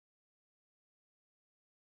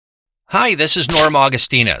Hi, this is Norm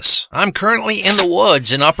Augustinus. I'm currently in the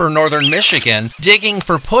woods in upper northern Michigan digging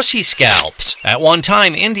for pussy scalps. At one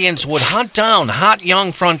time, Indians would hunt down hot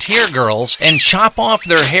young frontier girls and chop off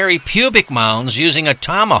their hairy pubic mounds using a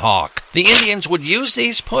tomahawk. The Indians would use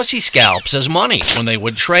these pussy scalps as money when they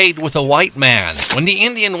would trade with a white man. When the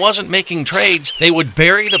Indian wasn't making trades, they would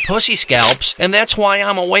bury the pussy scalps, and that's why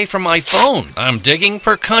I'm away from my phone. I'm digging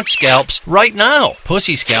for cunt scalps right now.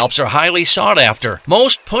 Pussy scalps are highly sought after.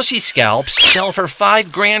 Most pussy scalps sell for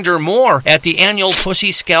 $5,000 or more at the annual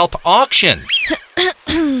pussy scalp auction.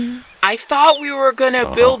 I thought we were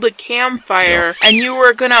gonna build a campfire and you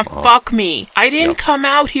were gonna fuck me. I didn't come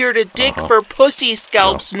out here to dig for pussy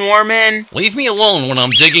scalps, Norman. Leave me alone when I'm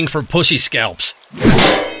digging for pussy scalps.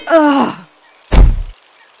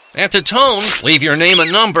 At the tone, leave your name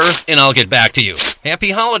and number and I'll get back to you. Happy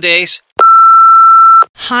holidays.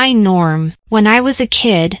 Hi, Norm. When I was a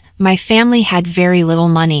kid, my family had very little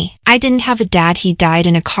money. I didn't have a dad. He died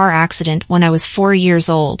in a car accident when I was 4 years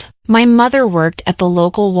old. My mother worked at the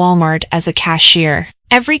local Walmart as a cashier.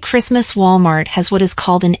 Every Christmas, Walmart has what is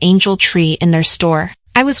called an angel tree in their store.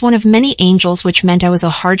 I was one of many angels, which meant I was a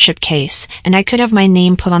hardship case, and I could have my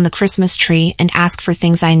name put on the Christmas tree and ask for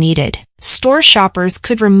things I needed. Store shoppers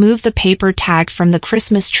could remove the paper tag from the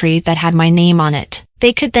Christmas tree that had my name on it.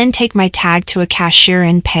 They could then take my tag to a cashier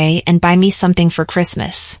and pay and buy me something for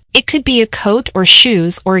Christmas. It could be a coat or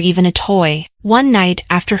shoes or even a toy. One night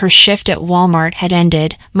after her shift at Walmart had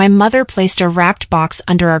ended, my mother placed a wrapped box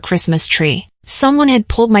under our Christmas tree. Someone had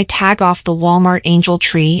pulled my tag off the Walmart angel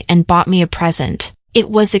tree and bought me a present. It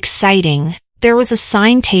was exciting. There was a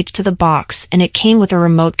sign taped to the box, and it came with a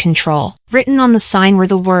remote control. Written on the sign were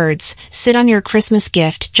the words, "Sit on your Christmas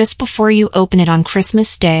gift just before you open it on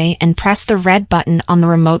Christmas Day and press the red button on the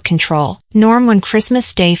remote control." Norm, when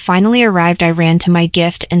Christmas Day finally arrived, I ran to my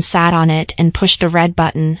gift and sat on it and pushed the red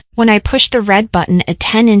button. When I pushed the red button, a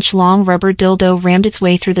 10-inch long rubber dildo rammed its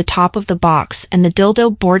way through the top of the box, and the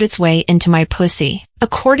dildo bored its way into my pussy.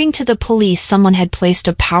 According to the police, someone had placed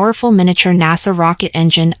a powerful miniature NASA rocket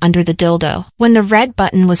engine under the dildo. When the red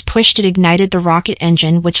button was pushed, it ignited the rocket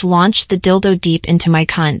engine, which launched the dildo deep into my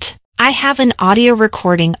cunt. I have an audio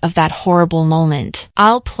recording of that horrible moment.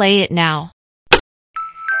 I'll play it now.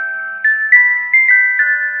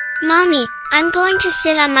 Mommy, I'm going to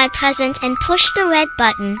sit on my present and push the red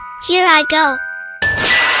button. Here I go.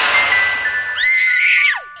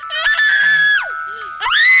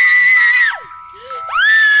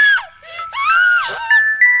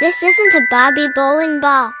 This isn't a Barbie bowling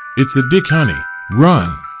ball. It's a dick, honey.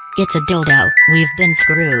 Run. It's a dildo. We've been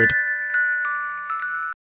screwed.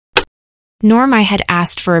 Norm, I had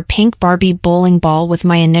asked for a pink Barbie bowling ball with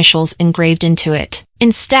my initials engraved into it.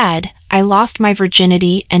 Instead, I lost my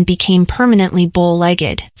virginity and became permanently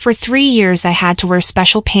bow-legged. For 3 years, I had to wear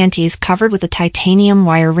special panties covered with a titanium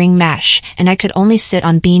wire ring mesh, and I could only sit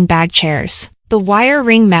on beanbag chairs. The wire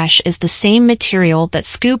ring mesh is the same material that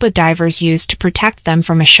scuba divers use to protect them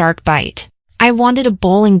from a shark bite. I wanted a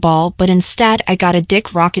bowling ball, but instead I got a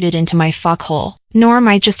dick rocketed into my fuckhole. Norm,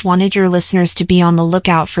 I just wanted your listeners to be on the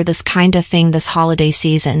lookout for this kind of thing this holiday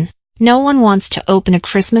season. No one wants to open a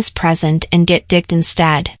Christmas present and get dicked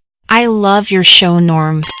instead. I love your show,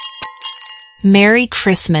 Norm. Merry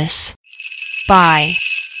Christmas. Bye.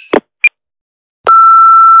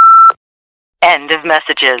 End of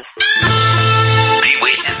messages. He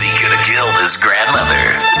wishes he could have killed his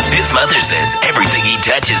grandmother. His mother says everything he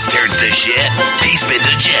touches turns to shit. He's been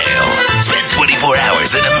to jail, spent 24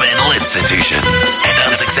 hours in a mental institution, and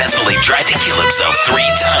unsuccessfully tried to kill himself 3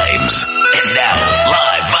 times. And now,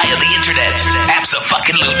 live via the internet,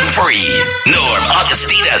 abso-fucking-lootin' free, Norm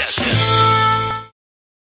Augustinus.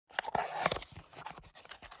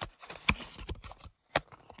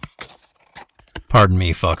 Pardon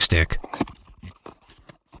me, fuckstick.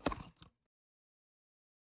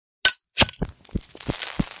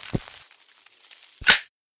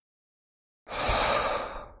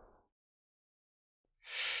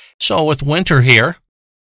 So with winter here,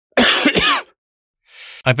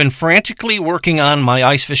 I've been frantically working on my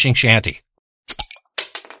ice fishing shanty.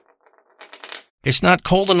 It's not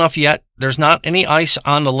cold enough yet. There's not any ice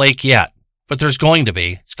on the lake yet, but there's going to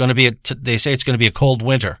be. They say it's going to be a cold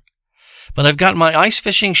winter. But I've got my ice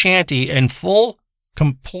fishing shanty in full,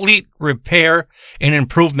 complete repair and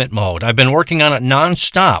improvement mode. I've been working on it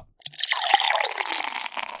nonstop,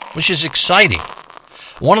 which is exciting.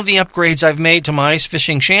 One of the upgrades I've made to my ice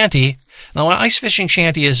fishing shanty, now an ice fishing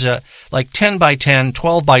shanty is like 10 by 10,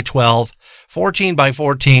 12 by 12, 14 by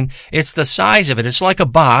 14. It's the size of it. It's like a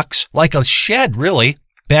box, like a shed, really,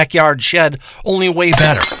 backyard shed, only way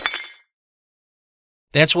better.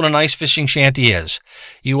 That's what an ice fishing shanty is.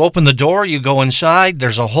 You open the door, you go inside,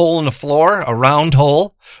 there's a hole in the floor, a round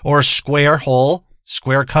hole, or a square hole,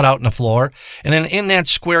 square cutout in the floor, and then in that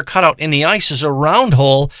square cutout in the ice is a round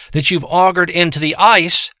hole that you've augured into the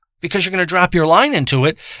ice because you're going to drop your line into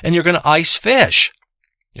it and you're going to ice fish.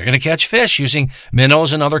 You're going to catch fish using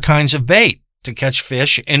minnows and other kinds of bait to catch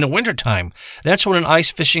fish in the wintertime. That's what an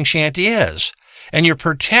ice fishing shanty is. And you're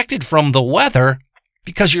protected from the weather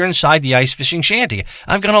because you're inside the ice fishing shanty.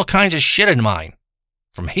 I've got all kinds of shit in mine.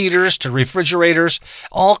 From heaters to refrigerators,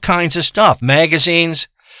 all kinds of stuff. Magazines.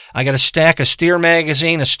 I got a stack of Steer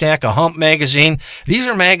magazine, a stack of Hump magazine. These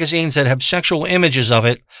are magazines that have sexual images of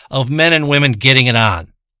it, of men and women getting it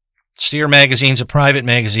on. Steer magazine's a private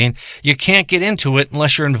magazine. You can't get into it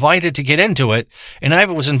unless you're invited to get into it. And I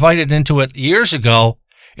was invited into it years ago,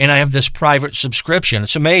 and I have this private subscription.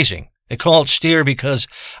 It's amazing. They call it Steer because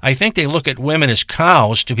I think they look at women as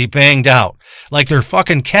cows to be banged out, like they're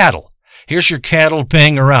fucking cattle. Here's your cattle,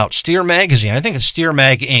 bang her out. Steer magazine. I think it's Steer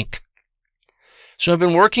Mag Inc. So I've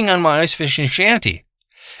been working on my ice fishing shanty.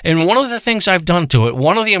 And one of the things I've done to it,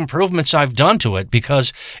 one of the improvements I've done to it,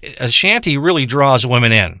 because a shanty really draws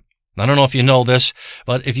women in. I don't know if you know this,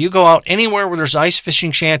 but if you go out anywhere where there's ice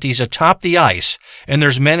fishing shanties atop the ice and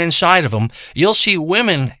there's men inside of them, you'll see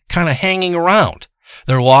women kind of hanging around.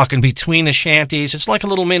 They're walking between the shanties. It's like a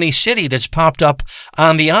little mini city that's popped up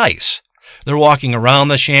on the ice. They're walking around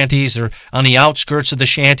the shanties. They're on the outskirts of the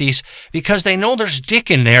shanties because they know there's dick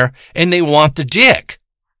in there and they want the dick.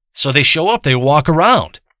 So they show up, they walk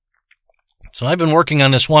around. So I've been working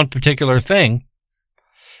on this one particular thing,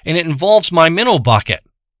 and it involves my minnow bucket.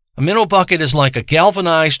 A minnow bucket is like a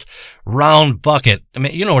galvanized round bucket. I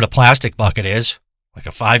mean, you know what a plastic bucket is. Like a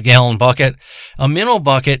 5-gallon bucket. A minnow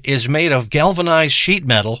bucket is made of galvanized sheet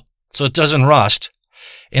metal, so it doesn't rust.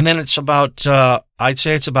 And then it's about, I'd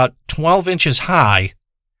say it's about 12 inches high,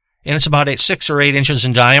 and it's about 6 or 8 inches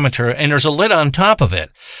in diameter, and there's a lid on top of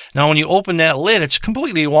it. Now, when you open that lid, it's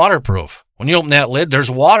completely waterproof. When you open that lid,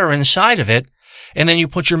 there's water inside of it, and then you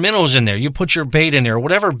put your minnows in there. You put your bait in there,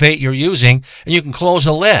 whatever bait you're using, and you can close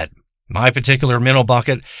the lid. My particular minnow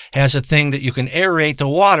bucket has a thing that you can aerate the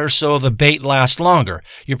water so the bait lasts longer.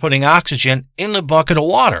 You're putting oxygen in the bucket of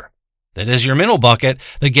water. That is your minnow bucket,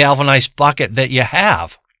 the galvanized bucket that you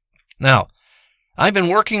have. Now, I've been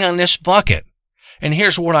working on this bucket, and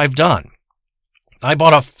here's what I've done. I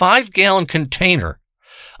bought a 5-gallon container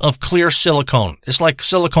of clear silicone. It's like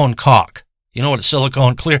silicone caulk. You know what a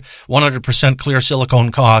silicone, clear, 100% clear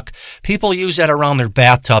silicone caulk. People use that around their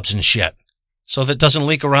bathtubs and shit, so that it doesn't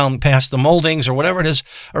leak around past the moldings or whatever it is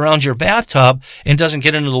around your bathtub and doesn't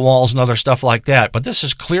get into the walls and other stuff like that. But this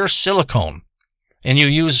is clear silicone. And you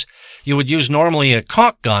would use normally a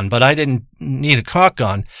caulk gun, but I didn't need a caulk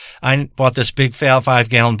gun. I bought this big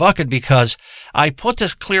 5-gallon bucket because I put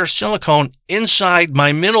this clear silicone inside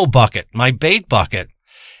my minnow bucket, my bait bucket,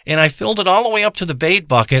 and I filled it all the way up to the bait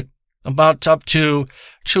bucket, about up to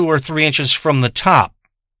 2 or 3 inches from the top.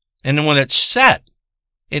 And then when it's set,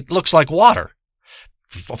 it looks like water.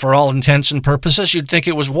 For all intents and purposes, you'd think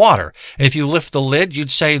it was water. If you lift the lid, you'd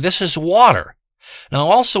say, this is water. Now,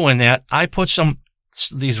 also in that, I put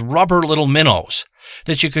these rubber little minnows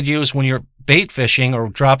that you could use when you're bait fishing or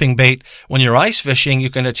dropping bait. When you're ice fishing, you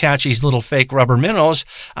can attach these little fake rubber minnows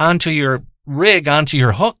onto your rig, onto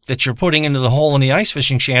your hook that you're putting into the hole in the ice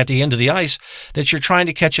fishing shanty, into the ice that you're trying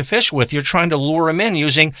to catch a fish with. You're trying to lure them in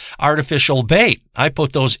using artificial bait. I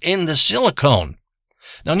put those in the silicone.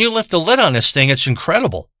 Now, when you lift the lid on this thing, it's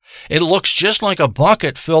incredible. It looks just like a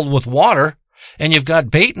bucket filled with water, and you've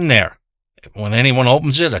got bait in there. When anyone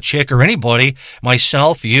opens it, a chick or anybody,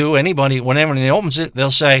 myself, you, anybody, whenever he opens it,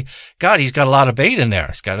 they'll say, God, he's got a lot of bait in there.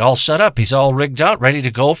 He's got it all set up. He's all rigged out, ready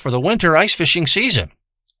to go for the winter ice fishing season.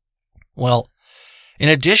 Well, in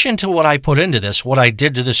addition to what I put into this, what I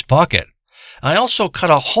did to this bucket, I also cut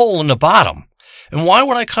a hole in the bottom. And why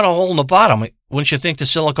would I cut a hole in the bottom? Wouldn't you think the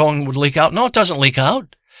silicone would leak out? No, it doesn't leak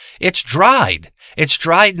out. It's dried. It's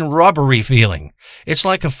dried and rubbery feeling. It's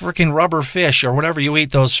like a freaking rubber fish or whatever you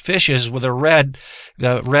eat, those fishes with the red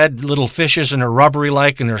little fishes, and they're rubbery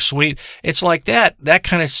like and they're sweet. It's like that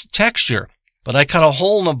kind of texture. But I cut a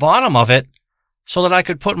hole in the bottom of it so that I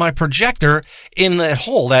could put my projector in the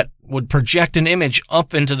hole that would project an image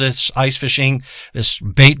up into this ice fishing, this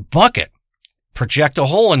bait bucket. Project a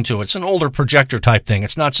hole into it. It's an older projector type thing.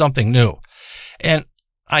 It's not something new. And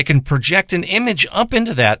I can project an image up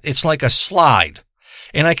into that. It's like a slide.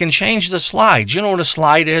 And I can change the slides. You know what a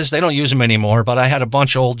slide is? They don't use them anymore, but I had a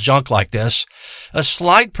bunch of old junk like this. A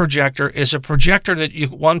slide projector is a projector that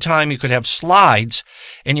one time you could have slides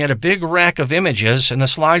and you had a big rack of images, and the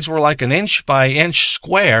slides were like an inch by inch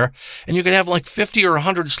square, and you could have like 50 or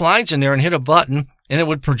 100 slides in there and hit a button, and it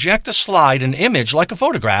would project the slide, an image like a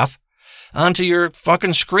photograph, onto your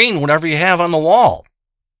fucking screen, whatever you have on the wall.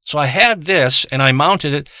 So I had this, and I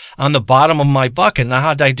mounted it on the bottom of my bucket. Now,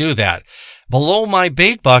 how'd I do that? Below my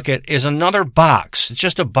bait bucket is another box. It's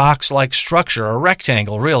just a box-like structure, a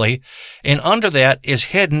rectangle, really. And under that is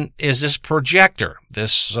hidden is this projector,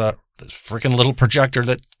 this freaking little projector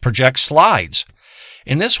that projects slides.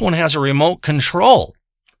 And this one has a remote control.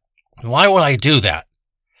 Why would I do that?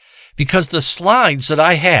 Because the slides that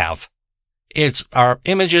I have are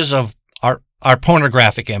images of are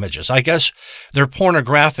pornographic images. I guess they're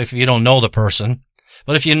pornographic if you don't know the person.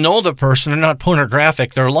 But if you know the person, they're not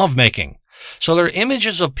pornographic, they're lovemaking. So they're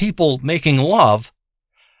images of people making love,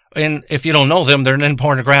 and if you don't know them, they're then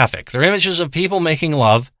pornographic. They're images of people making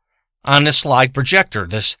love on this slide projector,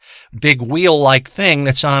 this big wheel-like thing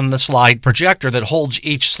that's on the slide projector that holds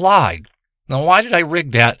each slide. Now, why did I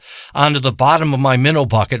rig that onto the bottom of my minnow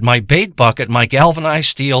bucket, my bait bucket, my galvanized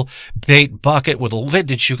steel bait bucket with a lid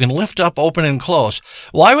that you can lift up, open, and close?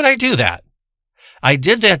 Why would I do that? I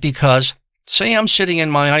did that because, say I'm sitting in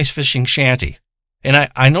my ice fishing shanty, and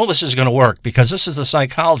I know this is going to work because this is the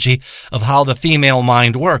psychology of how the female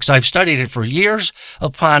mind works. I've studied it for years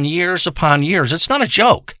upon years upon years. It's not a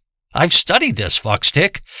joke. I've studied this,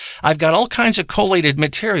 fuckstick. I've got all kinds of collated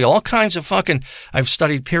material, all kinds of I've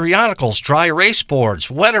studied periodicals, dry erase boards,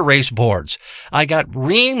 wet erase boards. I got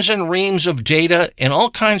reams and reams of data and all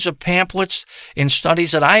kinds of pamphlets and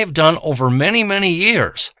studies that I have done over many, many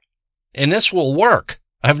years. And this will work.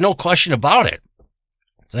 I have no question about it.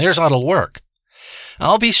 So here's how it'll work.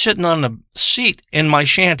 I'll be sitting on the seat in my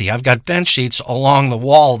shanty. I've got bench seats along the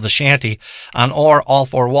wall of the shanty on all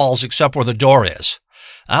four walls except where the door is.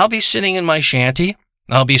 I'll be sitting in my shanty.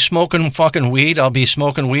 I'll be smoking fucking weed. I'll be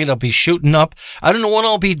shooting up. I don't know what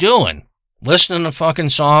I'll be doing. Listening to fucking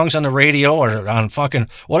songs on the radio or on fucking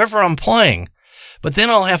whatever I'm playing. But then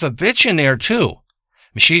I'll have a bitch in there too.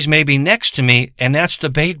 She's maybe next to me, and that's the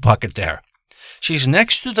bait bucket there. She's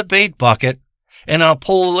next to the bait bucket, and I'll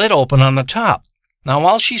pull the lid open on the top. Now,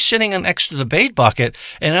 while she's sitting next to the bait bucket,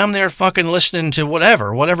 and I'm there fucking listening to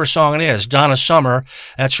whatever song it is, Donna Summer,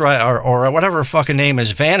 that's right, or whatever fucking name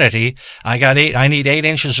is Vanity, I need 8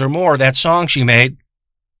 inches or more, that song she made.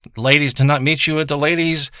 Ladies, to not meet you in the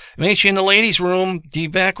ladies' room, be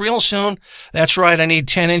back real soon. That's right, I need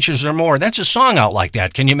 10 inches or more. That's a song out like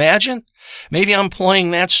that. Can you imagine? Maybe I'm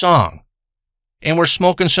playing that song, and we're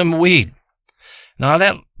smoking some weed. Now,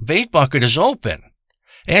 that bait bucket is open.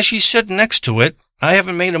 As she's sitting next to it, I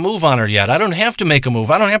haven't made a move on her yet. I don't have to make a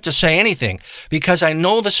move. I don't have to say anything because I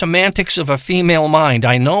know the semantics of a female mind.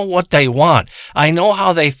 I know what they want. I know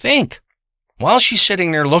how they think. While she's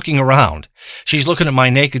sitting there looking around, she's looking at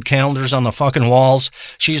my naked calendars on the fucking walls.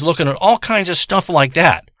 She's looking at all kinds of stuff like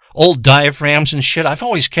that. Old diaphragms and shit. I've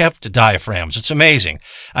always kept diaphragms. It's amazing.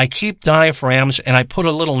 I keep diaphragms, and I put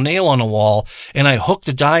a little nail on the wall, and I hook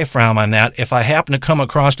the diaphragm on that if I happen to come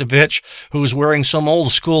across a bitch who's wearing some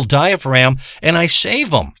old school diaphragm, and I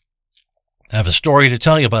save them. I have a story to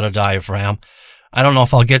tell you about a diaphragm. I don't know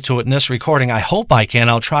if I'll get to it in this recording. I hope I can.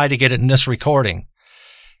 I'll try to get it in this recording.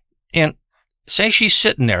 And say she's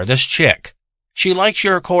sitting there, this chick. She likes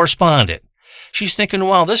your correspondent. She's thinking,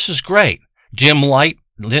 wow, this is great. Dim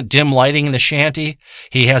lighting in the shanty.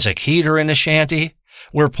 He has a heater in the shanty.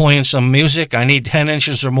 We're playing some music. I need 10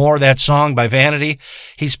 inches or more, that song by Vanity.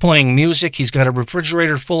 He's playing music. He's got a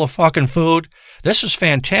refrigerator full of fucking food. This is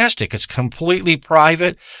fantastic. It's completely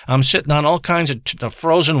private. I'm sitting on all kinds of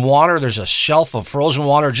frozen water. There's a shelf of frozen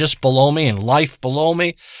water just below me and life below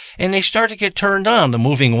me. And they start to get turned on, the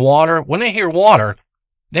moving water. When they hear water,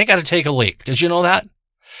 they got to take a leak. Did you know that?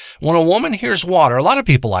 When a woman hears water, a lot of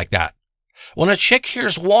people like that. When a chick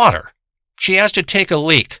hears water, she has to take a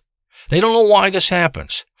leak. They don't know why this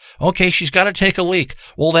happens. Okay, she's got to take a leak.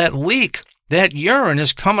 Well, that leak, that urine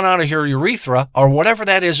is coming out of her urethra or whatever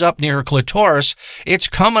that is up near her clitoris. It's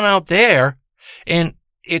coming out there, and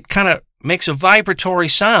it kind of makes a vibratory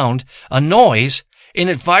sound, a noise, and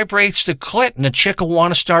it vibrates the clit, and the chick will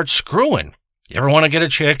want to start screwing. You ever want to get a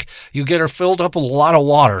chick? You get her filled up with a lot of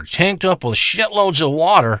water, tanked up with shitloads of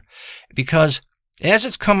water, because as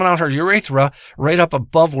it's coming out her urethra, right up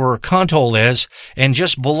above where her cunt hole is, and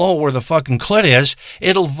just below where the fucking clit is,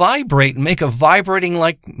 it'll vibrate and make a vibrating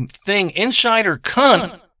like thing inside her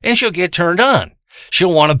cunt, and she'll get turned on.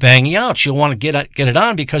 She'll want to bang you out. She'll want to get it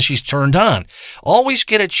on because she's turned on. Always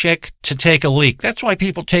get a chick to take a leak. That's why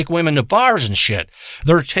people take women to bars and shit.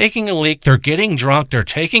 They're taking a leak. They're getting drunk. They're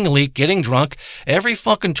taking a leak, getting drunk. Every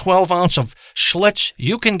fucking 12 ounce of Schlitz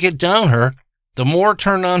you can get down her, the more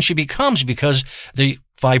turned on she becomes, because the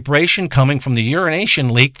vibration coming from the urination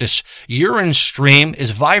leak, this urine stream,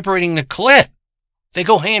 is vibrating the clit. They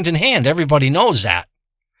go hand in hand. Everybody knows that.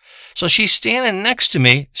 So she's standing next to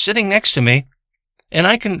me, sitting next to me, and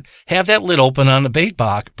I can have that lid open on the bait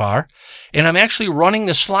bar, and I'm actually running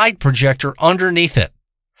the slide projector underneath it.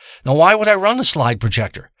 Now, why would I run the slide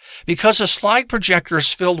projector? Because the slide projector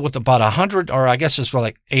is filled with about 100, or I guess it's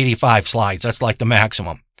like 85 slides. That's like the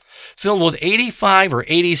maximum. Filled with 85 or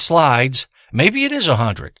 80 slides, maybe it is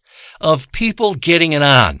 100, of people getting it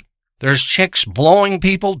on. There's chicks blowing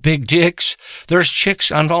people, big dicks. There's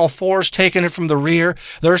chicks on all fours taking it from the rear.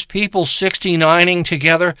 There's people 69ing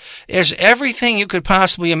together. There's everything you could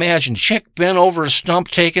possibly imagine. Chick bent over a stump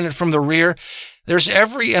taking it from the rear. There's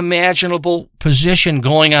every imaginable position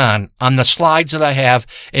going on the slides that I have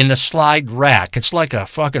in the slide rack. It's like a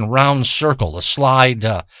fucking round circle, a slide,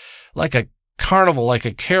 like a carnival, like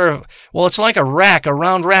a caravan. Well, it's like a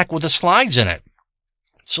round rack with the slides in it.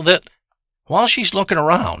 So that while she's looking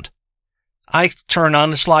around, I turn on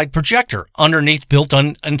the slide projector built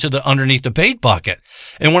underneath the bait bucket.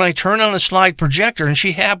 And when I turn on the slide projector and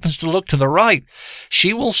she happens to look to the right,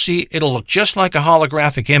 she will see it'll look just like a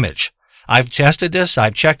holographic image. I've tested this.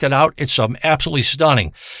 I've checked it out. It's absolutely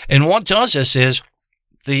stunning. And what does this is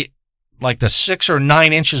the 6 or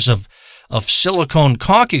 9 inches of silicone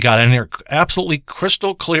caulk you got in there, absolutely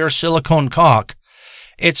crystal clear silicone caulk.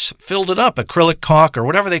 It's filled it up, acrylic caulk or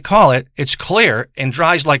whatever they call it. It's clear and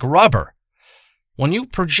dries like rubber. When you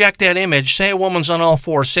project that image, say a woman's on all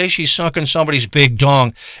fours, say she's sucking somebody's big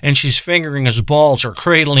dong and she's fingering his balls or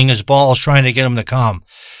cradling his balls trying to get him to come.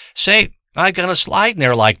 Say, I got a slide in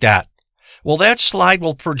there like that. Well, that slide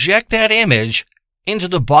will project that image into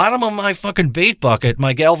the bottom of my fucking bait bucket,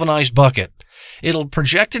 my galvanized bucket. It'll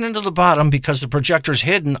project it into the bottom because the projector's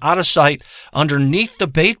hidden out of sight underneath the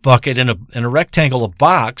bait bucket in a rectangle of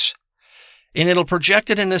box. And it'll project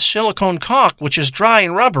it in this silicone caulk, which is dry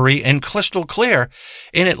and rubbery and crystal clear,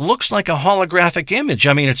 and it looks like a holographic image.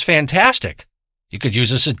 I mean, it's fantastic. You could use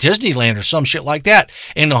this at Disneyland or some shit like that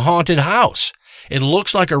in a haunted house. It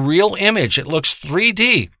looks like a real image. It looks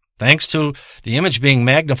 3D, thanks to the image being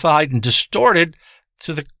magnified and distorted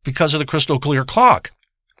because of the crystal clear caulk.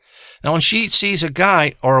 Now, when she sees a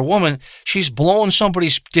guy or a woman, she's blowing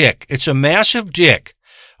somebody's dick. It's a massive dick.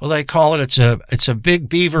 Well, they call it, it's a big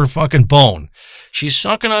beaver fucking bone. She's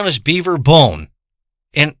sucking on his beaver bone,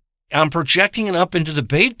 and I'm projecting it up into the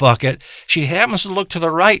bait bucket. She happens to look to the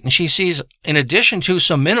right, and she sees, in addition to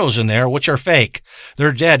some minnows in there, which are fake.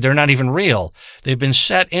 They're dead. They're not even real. They've been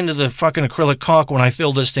set into the fucking acrylic caulk when I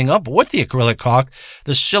filled this thing up with the acrylic caulk,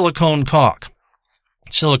 the silicone caulk.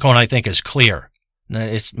 Silicone, I think, is clear.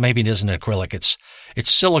 Maybe it isn't acrylic. It's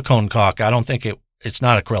silicone caulk. I don't think it's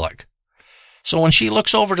not acrylic. So when she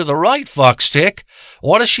looks over to the right, fuckstick,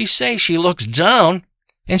 what does she say? She looks down,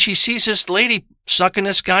 and she sees this lady sucking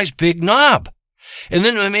this guy's big knob. And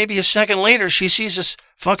then maybe a second later, she sees this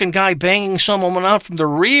fucking guy banging some woman out from the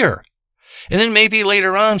rear. And then maybe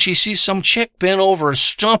later on, she sees some chick bent over a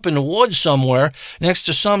stump in the woods somewhere next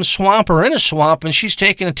to some swamp or in a swamp, and she's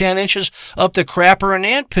taking 10 inches up the crapper and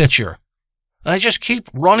ant pitcher. I just keep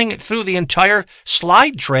running it through the entire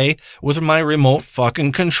slide tray with my remote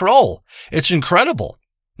fucking control. It's incredible.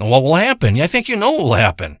 And what will happen? I think you know what will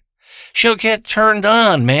happen. She'll get turned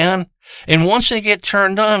on, man. And once they get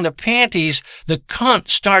turned on, the panties, the cunt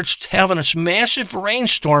starts having this massive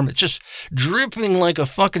rainstorm. It's just dripping like a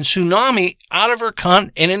fucking tsunami out of her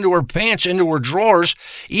cunt and into her pants, into her drawers,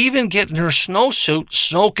 even getting her snowsuit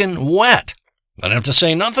soaking wet. I don't have to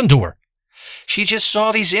say nothing to her. She just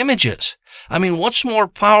saw these images. I mean, what's more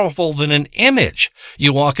powerful than an image?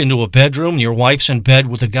 You walk into a bedroom, your wife's in bed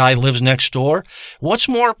with the guy who lives next door. What's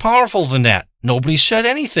more powerful than that? Nobody said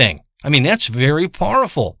anything. I mean, that's very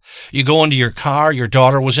powerful. You go into your car, your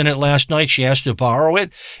daughter was in it last night, she asked to borrow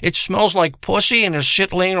it. It smells like pussy and there's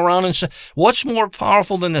shit laying around. What's more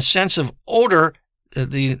powerful than the sense of odor,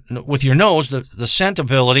 with your nose, the scent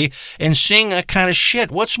ability, and seeing that kind of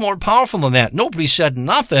shit? What's more powerful than that? Nobody said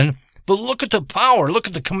nothing. But look at the power, look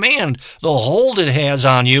at the command, the hold it has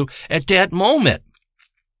on you at that moment.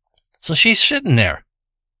 So she's sitting there.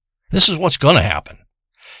 This is what's going to happen.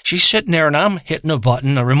 She's sitting there and I'm hitting a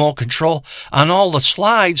button, a remote control, on all the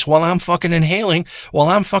slides while I'm fucking inhaling, while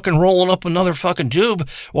I'm fucking rolling up another fucking tube,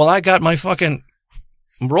 while I got my fucking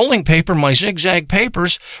rolling paper, my zigzag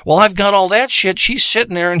papers, while I've got all that shit. She's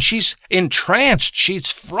sitting there and she's entranced.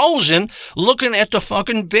 She's frozen looking at the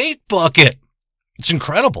fucking bait bucket. It's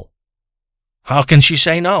incredible. How can she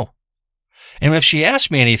say no? And if she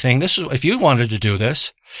asked me anything, if you wanted to do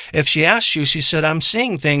this, if she asked you, she said, I'm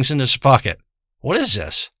seeing things in this bucket. What is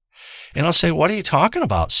this? And I'll say, what are you talking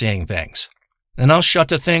about, seeing things? And I'll shut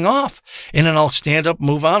the thing off. And then I'll stand up,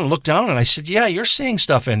 move on, and look down. And I said, yeah, you're seeing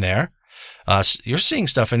stuff in there. You're seeing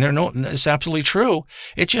stuff in there. No, it's absolutely true.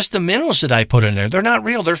 It's just the minnows that I put in there. They're not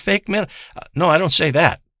real. They're fake minnows. No, I don't say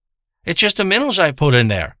that. It's just the minnows I put in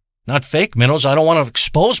there. Not fake minnows. I don't want to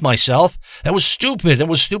expose myself. That was stupid. It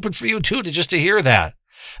was stupid for you, too, to hear that.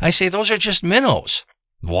 I say, those are just minnows.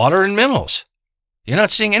 Water and minnows. You're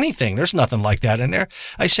not seeing anything. There's nothing like that in there.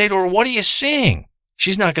 I say to her, what are you seeing?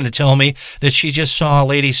 She's not going to tell me that she just saw a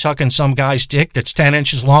lady sucking some guy's dick that's 10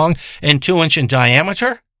 inches long and 2 inch in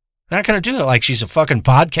diameter. Not going to do that like she's a fucking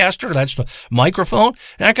podcaster. That's the microphone.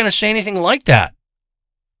 Not going to say anything like that.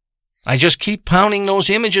 I just keep pounding those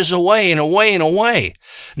images away and away and away.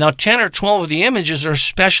 Now, 10 or 12 of the images are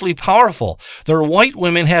especially powerful. They're white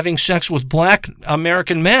women having sex with black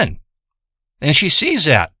American men. And she sees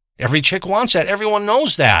that. Every chick wants that. Everyone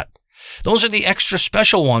knows that. Those are the extra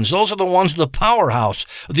special ones. Those are the ones with the powerhouse,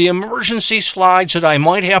 the emergency slides that I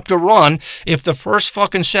might have to run if the first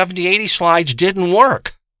fucking 70, 80 slides didn't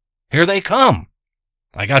work. Here they come.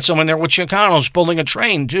 I got someone there with Chicanos pulling a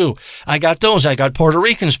train, too. I got those. I got Puerto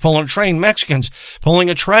Ricans pulling a train, Mexicans pulling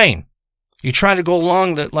a train. You try to go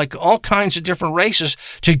along like all kinds of different races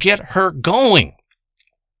to get her going.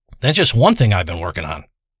 That's just one thing I've been working on.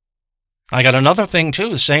 I got another thing, too,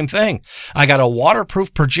 the same thing. I got a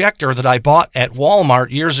waterproof projector that I bought at Walmart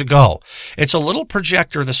years ago. It's a little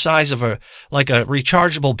projector the size of a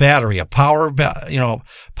rechargeable battery, a power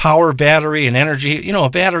battery and energy, a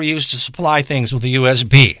battery used to supply things with a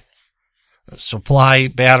USB. A supply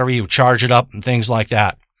battery, you charge it up and things like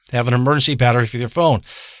that. Have an emergency battery for your phone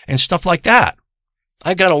and stuff like that.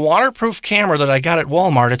 I got a waterproof camera that I got at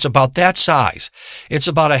Walmart. It's about that size. It's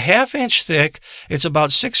about a 1/2 inch thick. It's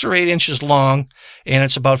about 6 or 8 inches long, and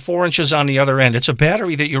it's about 4 inches on the other end. It's a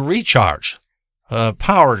battery that you recharge.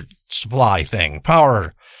 Power supply thing.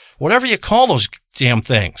 Power, whatever you call those damn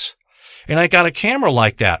things. And I got a camera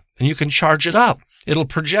like that, and you can charge it up. It'll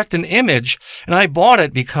project an image, and I bought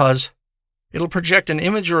it because it'll project an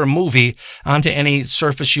image or a movie onto any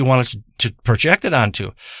surface you want it to project it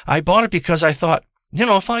onto. I bought it because I thought,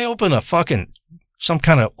 if I open some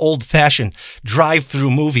kind of old-fashioned drive-through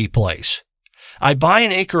movie place, I buy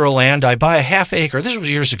an acre of land, I buy a 1/2 acre. This was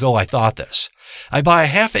years ago I thought this. I buy a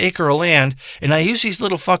 1/2 acre of land, and I use these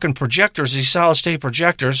little fucking projectors, these solid-state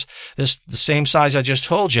projectors, the same size I just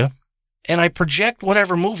told you, and I project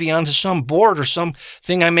whatever movie onto some board or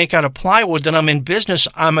something I make out of plywood that I'm in business.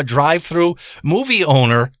 I'm a drive-through movie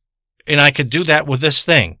owner, and I could do that with this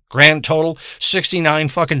thing. Grand total, $69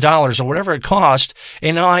 fucking dollars or whatever it cost.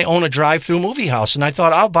 And now I own a drive-through movie house. And I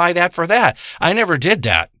thought, I'll buy that for that. I never did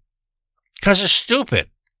that. Because it's stupid.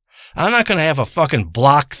 I'm not going to have a fucking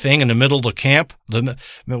block thing in the middle of the camp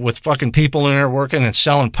with fucking people in there working and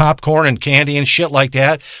selling popcorn and candy and shit like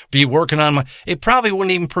that. Be working on it probably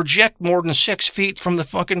wouldn't even project more than 6 feet from the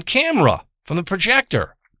fucking camera, from the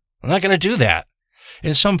projector. I'm not going to do that. And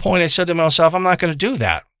at some point I said to myself, I'm not going to do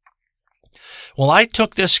that. Well, I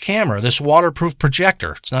took this camera, this waterproof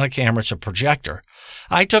projector. It's not a camera, it's a projector.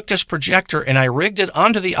 I took this projector and I rigged it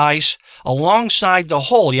onto the ice alongside the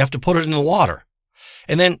hole. You have to put it in the water.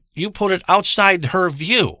 And then you put it outside her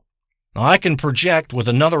view. Now, I can project with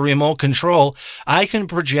another remote control. I can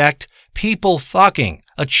project people fucking,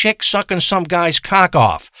 a chick sucking some guy's cock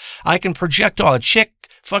off. I can project a chick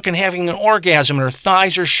fucking having an orgasm and her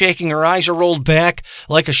thighs are shaking, her eyes are rolled back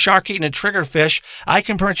like a shark eating a triggerfish. I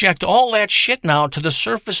can project all that shit now to the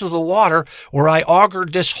surface of the water where I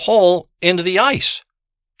augured this hole into the ice.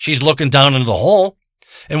 She's looking down into the hole,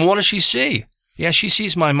 and what does she see? Yeah, she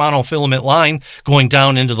sees my monofilament line going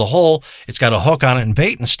down into the hole. It's got a hook on it and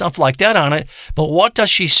bait and stuff like that on it. But what does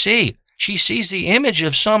she see? She sees the image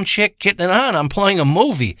of some chick getting it on. I'm playing a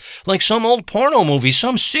movie, like some old porno movie,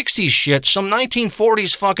 some 60s shit, some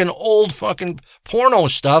 1940s fucking old fucking porno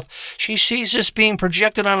stuff. She sees this being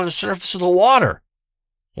projected onto the surface of the water.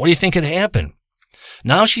 What do you think had happened?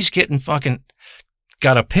 Now she's getting fucking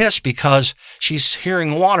got to piss because she's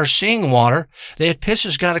hearing water, seeing water. That piss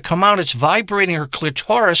has got to come out. It's vibrating her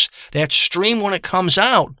clitoris, that stream when it comes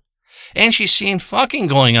out. And she's seeing fucking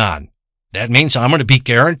going on. That means I'm going to be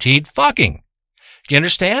guaranteed fucking. Do you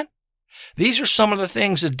understand? These are some of the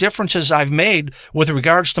things, the differences I've made with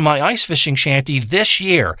regards to my ice fishing shanty this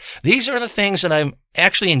year. These are the things that I'm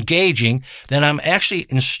actually engaging, that I'm actually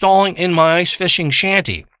installing in my ice fishing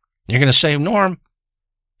shanty. You're going to say, Norm,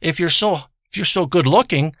 if you're so good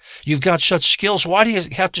looking, you've got such skills, why do you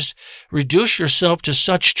have to reduce yourself to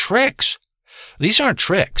such tricks? These aren't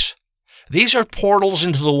tricks. These are portals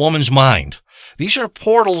into the woman's mind. These are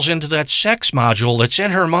portals into that sex module that's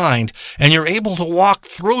in her mind, and you're able to walk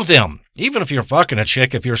through them. Even if you're fucking a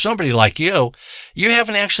chick, if you're somebody like you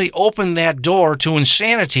haven't actually opened that door to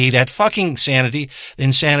insanity, that fucking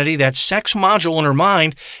insanity, that sex module in her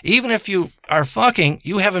mind. Even if you are fucking,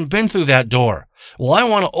 you haven't been through that door. Well, I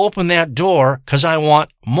want to open that door because I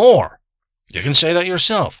want more. You can say that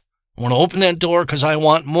yourself. I want to open that door because I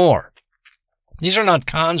want more. These are not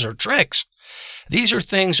cons or tricks. These are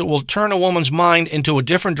things that will turn a woman's mind into a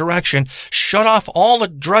different direction, shut off all the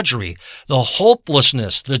drudgery, the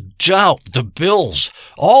hopelessness, the doubt, the bills,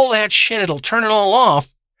 all that shit. It'll turn it all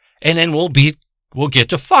off, and then we'll get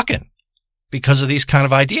to fucking because of these kind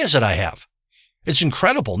of ideas that I have. It's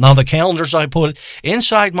incredible. Now, the calendars I put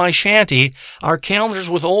inside my shanty are calendars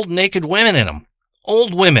with old naked women in them.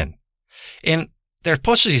 Old women. And their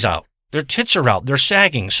pussies out. Their tits are out. They're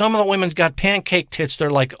sagging. Some of the women's got pancake tits. They're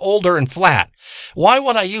like older and flat. Why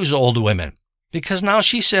would I use old women? Because now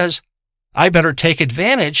she says, I better take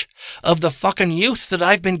advantage of the fucking youth that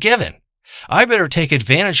I've been given. I better take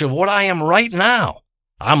advantage of what I am right now.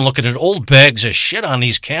 I'm looking at old bags of shit on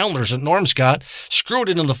these calendars that Norm's got screwed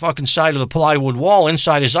into the fucking side of the plywood wall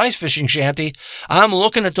inside his ice fishing shanty. I'm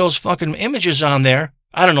looking at those fucking images on there.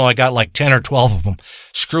 I don't know, I got like 10 or 12 of them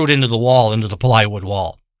screwed into the wall, into the plywood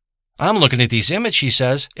wall. I'm looking at these images,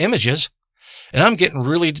 and I'm getting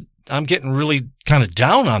really kind of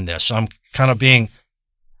down on this.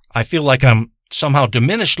 I feel like I'm somehow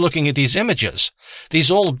diminished looking at these images. These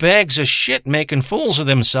old bags of shit making fools of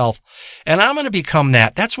themselves. And I'm going to become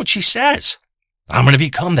that. That's what she says. I'm going to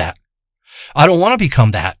become that. I don't want to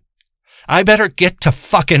become that. I better get to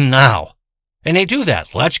fucking now. And they do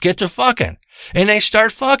that. Let's get to fucking. And they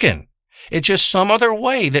start fucking. It's just some other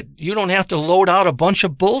way that you don't have to load out a bunch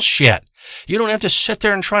of bullshit. You don't have to sit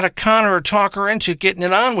there and try to con her or talk her into getting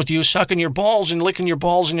it on with you, sucking your balls and licking your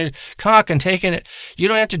balls and your cock and taking it. You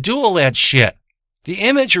don't have to do all that shit. The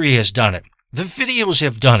imagery has done it. The videos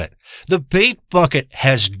have done it. The bait bucket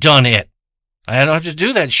has done it. I don't have to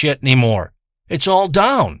do that shit anymore. It's all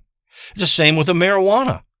down. It's the same with the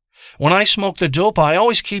marijuana. When I smoke the dope, I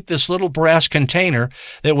always keep this little brass container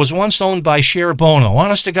that was once owned by Cher Bono.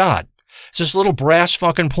 Honest to God. It's this little brass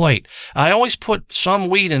fucking plate. I always put some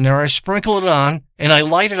weed in there. I sprinkle it on, and I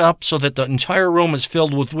light it up so that the entire room is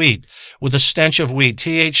filled with weed, with the stench of weed,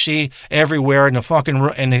 THC everywhere in the fucking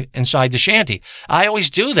inside the shanty. I always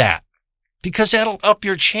do that because that'll up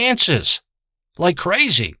your chances like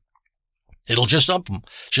crazy. It'll just up them.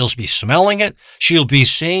 She'll be smelling it. She'll be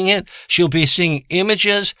seeing it. She'll be seeing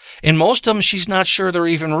images, and most of them she's not sure they're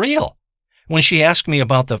even real. When she asked me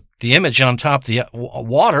about the image on top of the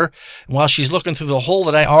water, while she's looking through the hole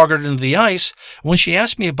that I augured into the ice, when she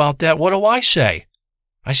asked me about that, what do I say?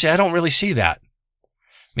 I say, I don't really see that.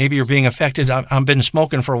 Maybe you're being affected. I've been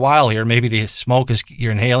smoking for a while here. Maybe the smoke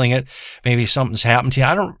you're inhaling it. Maybe something's happened to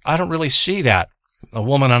you. I don't really see that. A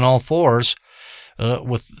woman on all fours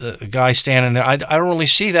with a guy standing there. I don't really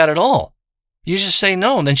see that at all. You just say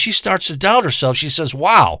no, and then she starts to doubt herself. She says,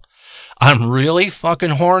 wow, I'm really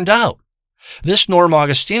fucking horned out. This Norm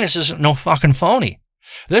Augustinus isn't no fucking phony.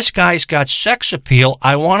 This guy's got sex appeal.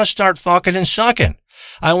 I want to start fucking and sucking.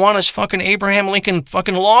 I want his fucking Abraham Lincoln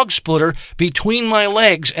fucking log splitter between my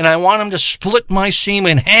legs, and I want him to split my seam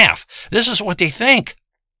in half. This is what they think.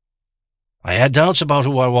 I had doubts about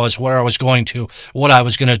who I was, where I was going to, what I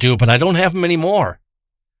was going to do, but I don't have them anymore.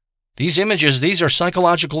 These images, these are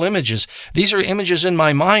psychological images. These are images in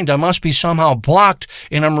my mind. I must be somehow blocked,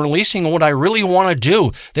 and I'm releasing what I really want to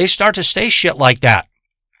do. They start to say shit like that.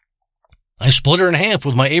 I split her in half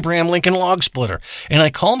with my Abraham Lincoln log splitter, and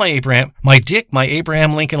I call my dick my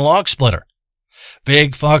Abraham Lincoln log splitter.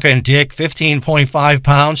 Big fucking dick, 15.5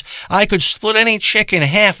 pounds. I could split any chick in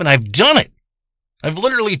half, and I've done it. I've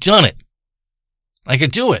literally done it. I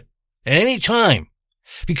could do it at any time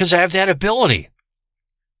because I have that ability.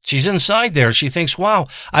 She's inside there. She thinks, wow,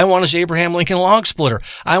 I want his Abraham Lincoln log splitter.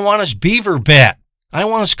 I want his beaver bat. I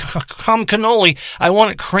want his cum cannoli. I want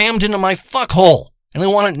it crammed into my fuck hole. And I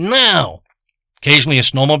want it now. Occasionally a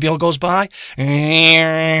snowmobile goes by.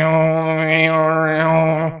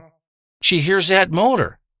 She hears that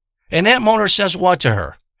motor. And that motor says what to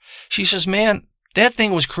her? She says, man, that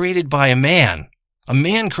thing was created by a man. A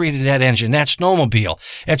man created that engine, that snowmobile,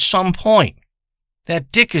 at some point.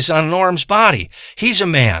 That dick is on Norm's body. He's a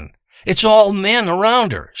man. It's all men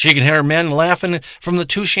around her. She can hear men laughing from the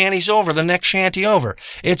two shanties over, the next shanty over.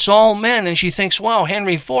 It's all men, and she thinks, wow,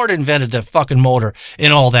 Henry Ford invented the fucking motor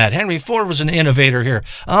and all that. Henry Ford was an innovator here.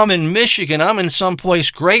 I'm in Michigan. I'm in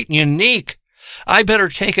someplace great and unique. I better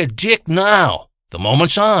take a dick now. The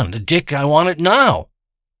moment's on. The dick, I want it now.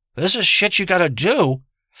 This is shit you gotta do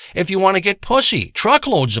if you want to get pussy.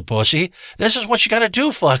 Truckloads of pussy. This is what you gotta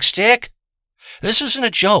do, fuck stick. This isn't a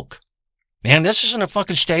joke. Man, this isn't a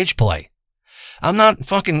fucking stage play. I'm not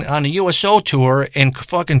fucking on a USO tour in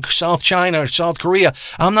fucking South China or South Korea.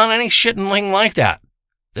 I'm not any shitting like that.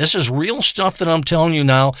 This is real stuff that I'm telling you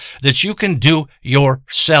now that you can do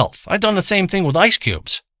yourself. I've done the same thing with ice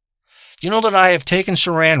cubes. You know that I have taken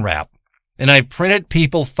saran wrap and I've printed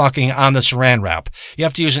people fucking on the saran wrap. You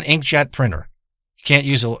have to use an inkjet printer. You can't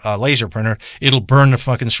use a laser printer. It'll burn the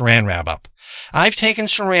fucking saran wrap up. I've taken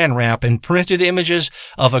saran wrap and printed images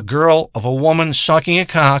of a girl, of a woman sucking a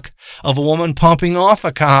cock, of a woman pumping off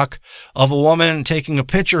a cock, of a woman taking a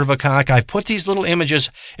picture of a cock. I've put these little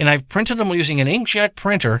images and I've printed them using an inkjet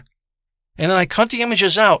printer. And then I cut the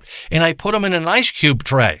images out and I put them in an ice cube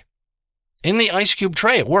tray. In the ice cube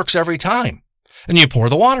tray, it works every time. And you pour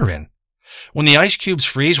the water in. When the ice cubes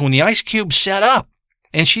freeze, when the ice cube's set up,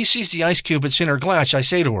 and she sees the ice cube, it's in her glass, I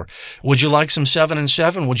say to her, would you like some 7 and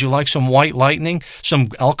 7? Would you like some white lightning, some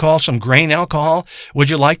alcohol, some grain alcohol? Would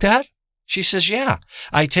you like that? She says, yeah.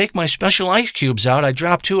 I take my special ice cubes out, I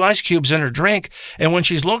drop 2 ice cubes in her drink, and when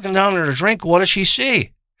she's looking down at her drink, what does she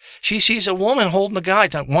see? She sees a woman holding a guy,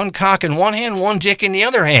 one cock in one hand, one dick in the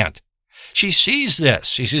other hand. She sees this.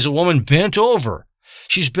 She sees a woman bent over.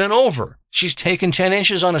 She's bent over. She's taken 10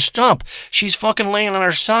 inches on a stump. She's fucking laying on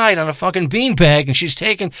her side on a fucking beanbag, and she's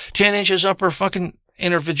taken 10 inches up her fucking,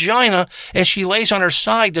 in her vagina, as she lays on her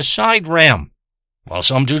side, the side ram, while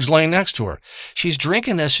some dude's laying next to her. She's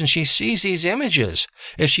drinking this, and she sees these images.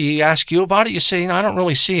 If she asks you about it, you say, no, I don't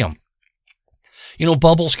really see them. You know,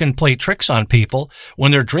 bubbles can play tricks on people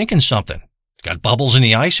when they're drinking something. Got bubbles in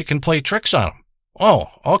the ice, it can play tricks on them. Oh,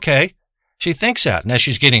 okay. She thinks that, and as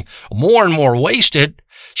she's getting more and more wasted,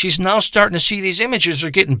 she's now starting to see these images are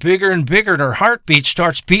getting bigger and bigger, and her heartbeat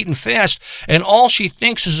starts beating fast, and all she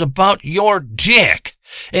thinks is about your dick.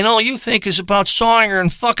 And all you think is about sawing her in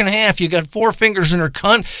fucking half. You got 4 fingers in her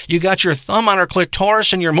cunt, you got your thumb on her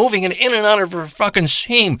clitoris, and you're moving it in and out of her fucking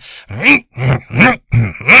seam.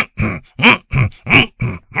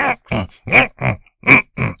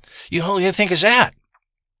 You think is that?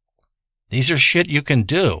 These are shit you can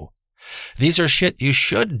do. These are shit you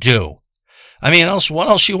should do. I mean, what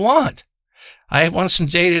else you want? I once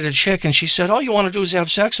dated a chick and she said, all you want to do is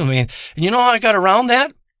have sex with me. And you know how I got around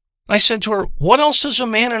that? I said to her, what else is a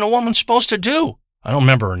man and a woman supposed to do? I don't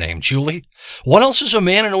remember her name, Julie. What else does a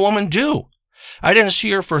man and a woman do? I didn't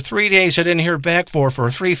see her for 3 days. I didn't hear back for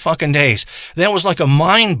 3 fucking days. That was like a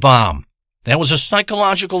mind bomb. That was a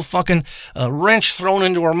psychological fucking wrench thrown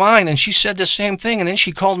into her mind. And she said the same thing. And then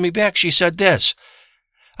she called me back. She said this,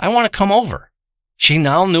 I want to come over. She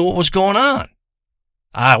now knew what was going on.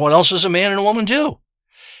 What else does a man and a woman do?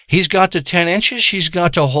 He's got the 10 inches. She's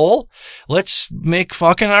got the hole. Let's make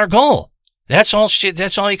fucking our goal. That's all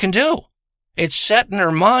you can do. It's set in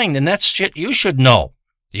her mind, and that's shit you should know.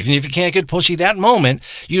 Even if you can't get pussy that moment,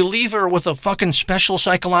 you leave her with a fucking special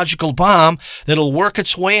psychological bomb that'll work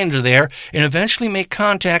its way into there and eventually make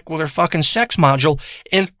contact with her fucking sex module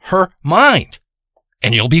in her mind.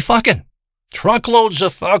 And you'll be fucking. Truckloads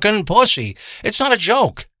of fucking pussy. It's not a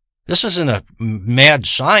joke. This isn't a mad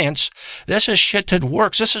science. This is shit that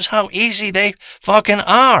works. This is how easy they fucking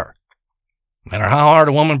are. No matter how hard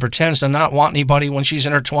a woman pretends to not want anybody when she's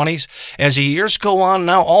in her 20s, as the years go on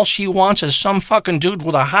now, all she wants is some fucking dude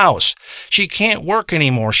with a house. She can't work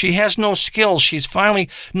anymore. She has no skills. She's finally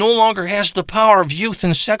no longer has the power of youth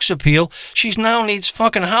and sex appeal. She now needs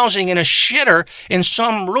fucking housing and a shitter in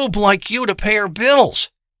some rube like you to pay her bills.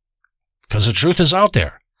 Because the truth is out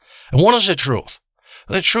there. And what is the truth?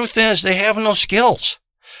 The truth is they have no skills.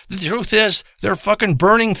 The truth is they're fucking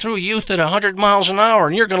burning through youth at 100 miles an hour,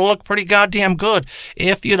 and you're going to look pretty goddamn good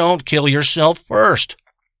if you don't kill yourself first.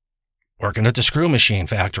 Working at the screw machine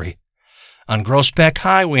factory on Groesbeck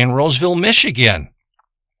Highway in Roseville, Michigan.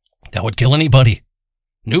 That would kill anybody.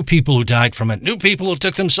 New people who died from it. New people who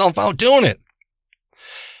took themselves out doing it.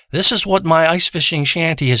 This is what my ice fishing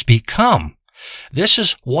shanty has become. This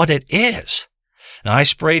is what it is. Now, I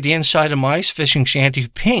sprayed the inside of my ice fishing shanty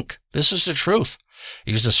pink. This is the truth.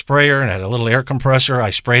 I used a sprayer and had a little air compressor.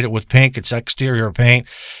 I sprayed it with pink. It's exterior paint.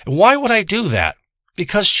 Why would I do that?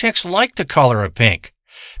 Because chicks like the color of pink.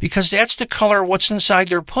 Because that's the color of what's inside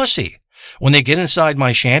their pussy. When they get inside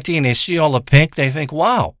my shanty and they see all the pink, they think,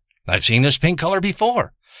 wow, I've seen this pink color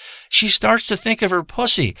before. She starts to think of her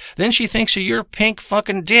pussy. Then she thinks of your pink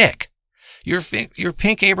fucking dick. Your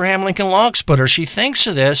pink Abraham Lincoln log splitter. She thinks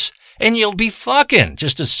of this, and you'll be fucking.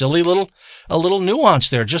 Just a little nuance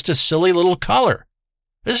there. Just a silly little color.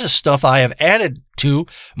 This is stuff I have added to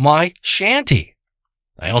my shanty.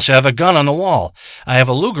 I also have a gun on the wall. I have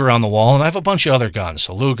a Luger on the wall, and I have a bunch of other guns.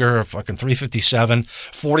 A Luger, a fucking .357,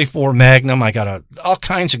 .44 Magnum. I got all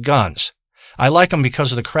kinds of guns. I like them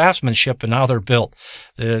because of the craftsmanship and how they're built,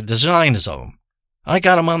 the designs of them. I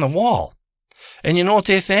got them on the wall. And you know what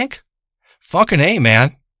they think? Fucking A,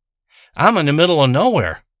 man. I'm in the middle of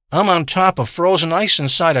nowhere. I'm on top of frozen ice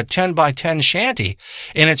inside a 10 by 10 shanty,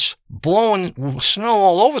 and it's blowing snow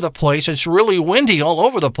all over the place. It's really windy all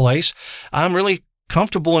over the place. I'm really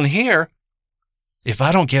comfortable in here. If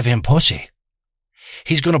I don't give him pussy,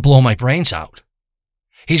 he's going to blow my brains out.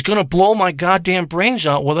 He's going to blow my goddamn brains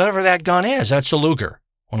out, whatever that gun is. That's the Luger,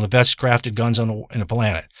 one of the best crafted guns in the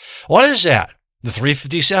planet. What is that? The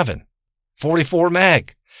 357, 44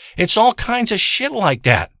 mag. It's all kinds of shit like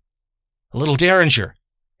that. A little Derringer.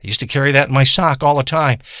 I used to carry that in my sock all the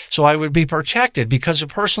time, so I would be protected, because a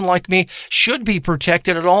person like me should be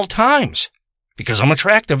protected at all times, because I'm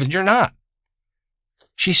attractive and you're not.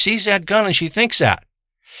 She sees that gun and she thinks that.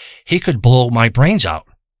 He could blow my brains out.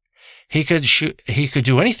 He could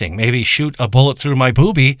do anything. Maybe shoot a bullet through my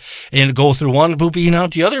boobie and go through one boobie and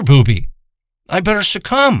out the other boobie. I better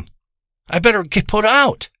succumb. I better get put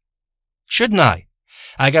out. Shouldn't I?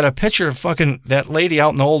 I got a picture of fucking that lady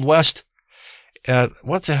out in the Old West.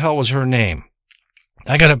 What the hell was her name?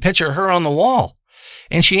 I got a picture of her on the wall,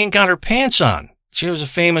 and she ain't got her pants on. She was a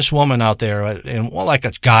famous woman out there, and well, like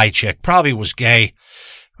a guy chick, probably was gay,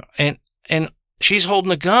 and she's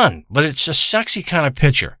holding a gun, but it's a sexy kind of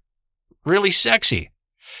picture, really sexy.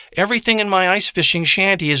 Everything in my ice fishing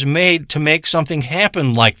shanty is made to make something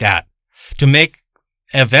happen like that, to make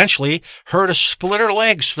eventually her to split her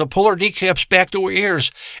legs, to pull her kneecaps back to her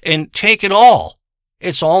ears, and take it all.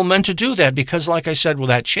 It's all meant to do that because, like I said with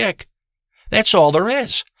that chick, that's all there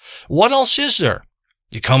is. What else is there?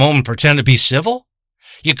 You come home and pretend to be civil?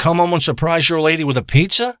 You come home and surprise your lady with a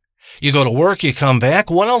pizza? You go to work, you come back?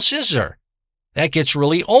 What else is there? That gets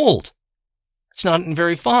really old. It's not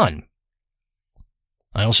very fun.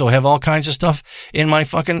 I also have all kinds of stuff in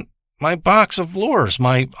my box of lures,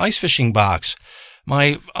 my ice fishing box.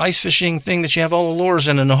 My ice fishing thing that you have all the lures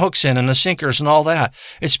in and the hooks in and the sinkers and all that.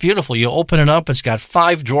 It's beautiful. You open it up. It's got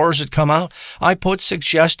 5 drawers that come out. I put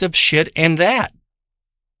suggestive shit in that.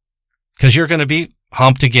 Because you're going to be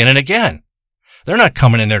humped again and again. They're not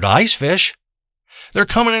coming in there to ice fish. They're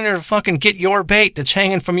coming in there to fucking get your bait that's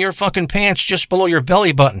hanging from your fucking pants just below your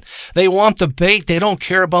belly button. They want the bait. They don't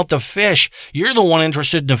care about the fish. You're the one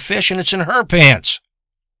interested in the fish, and it's in her pants.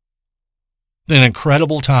 An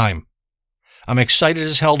incredible time. I'm excited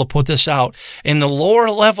as hell to put this out. In the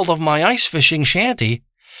lower level of my ice fishing shanty,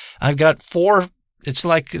 I've got 4, it's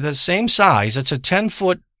like the same size. It's a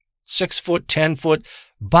 10-foot, 6-foot, 10-foot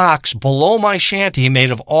box below my shanty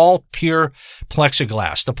made of all pure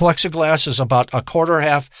plexiglass. The plexiglass is about a quarter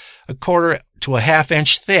to a half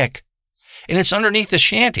inch thick, and it's underneath the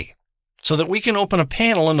shanty so that we can open a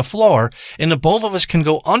panel in the floor, and the both of us can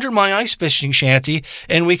go under my ice fishing shanty,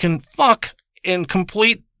 and we can fuck in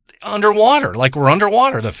complete underwater, like we're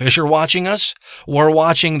underwater. The fish are watching us. We're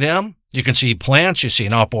watching them. You can see plants. You see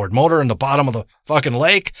an outboard motor in the bottom of the fucking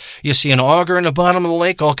lake. You see an auger in the bottom of the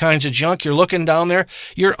lake, all kinds of junk. You're looking down there.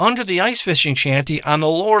 You're under the ice fishing shanty on the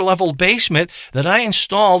lower level basement that I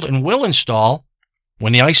installed and will install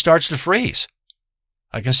when the ice starts to freeze.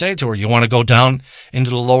 I can say to her, you want to go down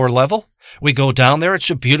into the lower level? We go down there.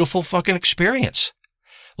 It's a beautiful fucking experience.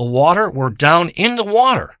 The water, we're down in the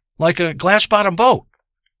water like a glass bottom boat.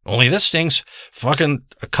 Only this thing's fucking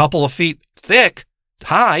a couple of feet thick,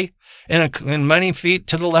 high, and many feet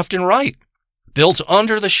to the left and right, built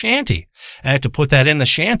under the shanty. I had to put that in the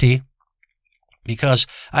shanty because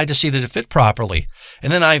I had to see that it fit properly.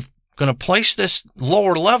 And then I'm going to place this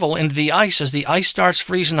lower level into the ice as the ice starts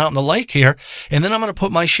freezing out in the lake here, and then I'm going to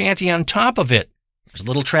put my shanty on top of it. There's a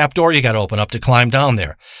little trap door you got to open up to climb down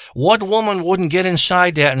there. What woman wouldn't get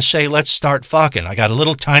inside that and say, let's start fucking? I got a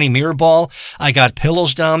little tiny mirror ball. I got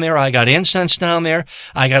pillows down there. I got incense down there.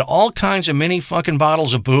 I got all kinds of mini fucking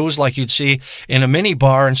bottles of booze like you'd see in a mini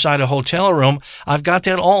bar inside a hotel room. I've got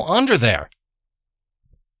that all under there.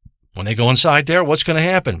 When they go inside there, what's going to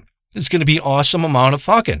happen? It's going to be awesome amount of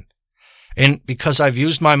fucking. And because I've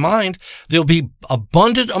used my mind, there'll be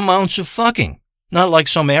abundant amounts of fucking. Not like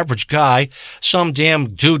some average guy, some damn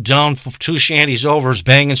dude down 2 shanties over is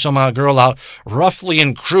banging some girl out roughly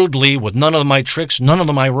and crudely with none of my tricks, none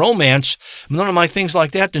of my romance, none of my things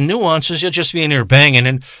like that. The nuances, you'll just be in there banging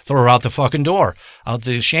and throw her out the fucking door, out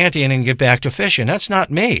the shanty, and then get back to fishing. That's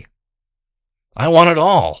not me. I want it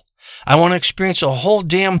all. I want to experience a whole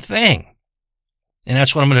damn thing. And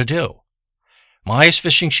that's what I'm going to do. My ice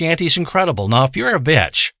fishing shanty is incredible. Now, if you're a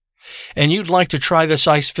bitch and you'd like to try this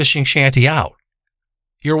ice fishing shanty out,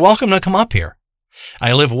 you're welcome to come up here.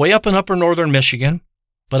 I live way up in upper northern Michigan,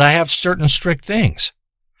 but I have certain strict things.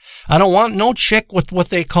 I don't want no chick with what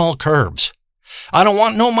they call curbs. I don't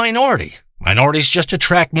want no minority. Minorities just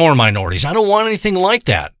attract more minorities. I don't want anything like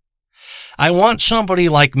that. I want somebody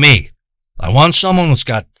like me. I want someone who's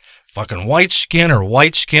got fucking white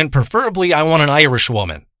skin. Preferably, I want an Irish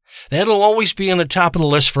woman. That'll always be on the top of the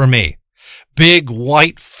list for me. Big,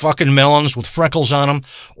 white fucking melons with freckles on them,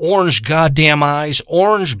 orange goddamn eyes,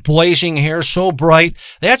 orange blazing hair so bright.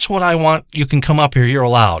 That's what I want. You can come up here. You're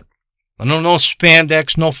allowed. No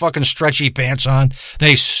spandex, no fucking stretchy pants on.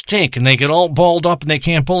 They stink and they get all balled up and they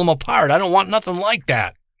can't pull them apart. I don't want nothing like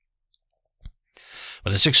that.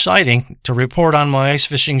 But it's exciting to report on my ice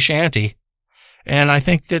fishing shanty. And I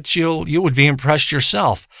think that you would be impressed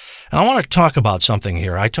yourself. And I want to talk about something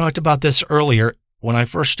here. I talked about this earlier when I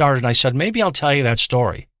first started. I said, maybe I'll tell you that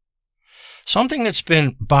story. Something that's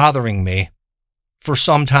been bothering me for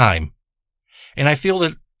some time. And I feel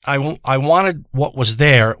that I wanted what was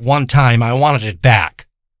there one time. I wanted it back.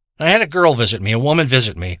 I had a girl visit me, a woman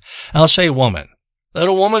visit me. I'll say woman. Let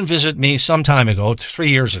a woman visit me some time ago, 3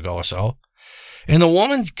 years ago or so. And the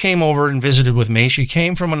woman came over and visited with me. She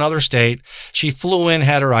came from another state. She flew in,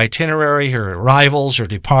 had her itinerary, her arrivals, her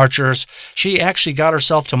departures. She actually got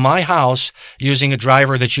herself to my house using a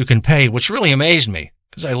driver that you can pay, which really amazed me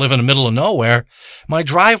because I live in the middle of nowhere. My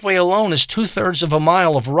driveway alone is 2/3 of a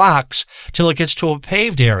mile of rocks till it gets to a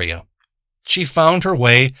paved area. She found her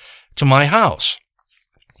way to my house.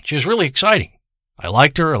 She was really exciting. I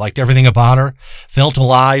liked her. I liked everything about her. Felt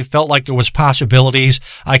alive. Felt like there was possibilities.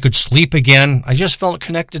 I could sleep again. I just felt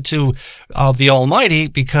connected to the Almighty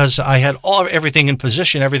because I had everything in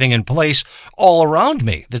position, everything in place all around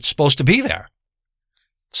me that's supposed to be there.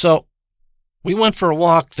 So we went for a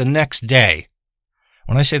walk the next day.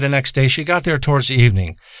 When I say the next day, she got there towards the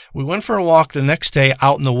evening. We went for a walk the next day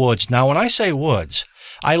out in the woods. Now, when I say woods,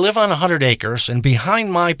 I live on 100 acres, and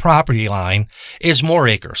behind my property line is more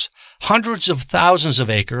acres. Hundreds of thousands of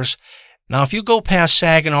acres. Now, if you go past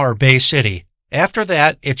Saginaw or Bay City, after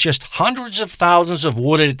that, it's just hundreds of thousands of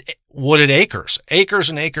wooded acres. Acres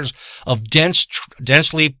and acres of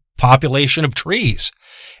densely population of trees.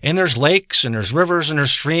 And there's lakes, and there's rivers, and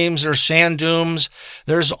there's streams, there's sand dunes.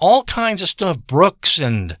 There's all kinds of stuff, brooks,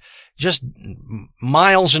 and just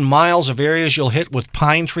miles and miles of areas you'll hit with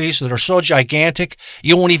pine trees that are so gigantic,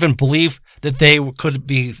 you won't even believe that they could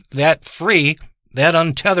be that free, that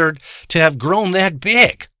untethered, to have grown that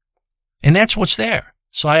big. And that's what's there.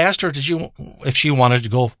 So I asked her if she wanted to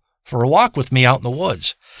go for a walk with me out in the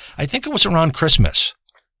woods. I think it was around Christmas,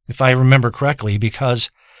 if I remember correctly, because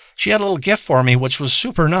she had a little gift for me, which was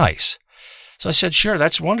super nice. So I said, sure,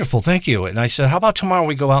 that's wonderful, thank you. And I said, how about tomorrow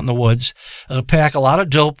we go out in the woods, pack a lot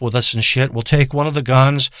of dope with us and shit. We'll take one of the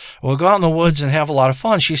guns. We'll go out in the woods and have a lot of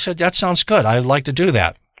fun. She said, that sounds good. I'd like to do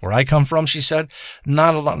that. Where I come from, she said,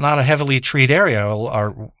 not a heavily treed area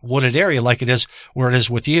or wooded area like it is where it is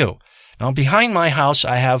with you. Now, behind my house,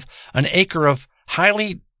 I have an acre of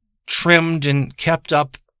highly trimmed and kept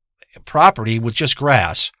up property with just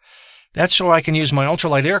grass. That's so I can use my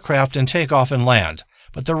ultralight aircraft and take off and land.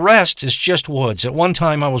 But the rest is just woods. At one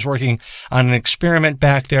time, I was working on an experiment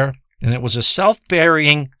back there, and it was a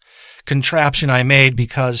self-burying contraption I made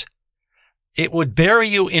because it would bury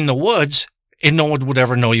you in the woods and no one would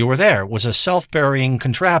ever know you were there. It was a self-burying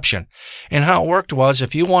contraption. And how it worked was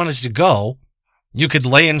if you wanted to go, you could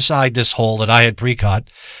lay inside this hole that I had pre-cut.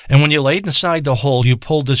 And when you laid inside the hole, you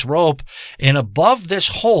pulled this rope, and above this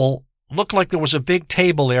hole looked like there was a big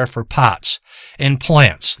table there for pots and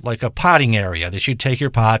plants, like a potting area that you'd take your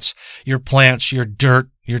pots, your plants, your dirt,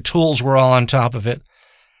 your tools were all on top of it.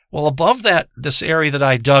 Well, above that, this area that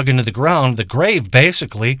I dug into the ground, the grave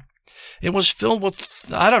basically, it was filled with,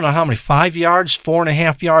 I don't know how many, 5 yards,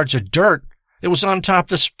 4.5 yards of dirt. It was on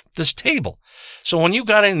top of this table. So when you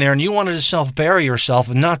got in there and you wanted to self-bury yourself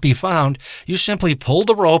and not be found, you simply pulled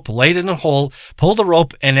the rope, laid it in the hole, pulled the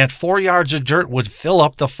rope, and that 4 yards of dirt would fill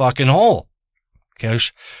up the fucking hole. Okay,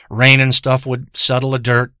 rain and stuff would settle the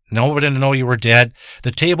dirt. Nobody would know you were dead.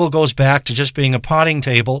 The table goes back to just being a potting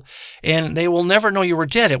table, and they will never know you were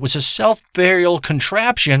dead. It was a self-burial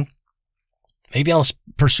contraption. Maybe I'll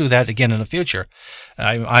pursue that again in the future.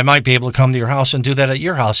 I might be able to come to your house and do that at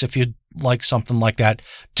your house if you'd like something like that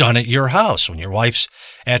done at your house. When your wife's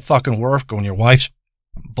at fucking work, or when your wife's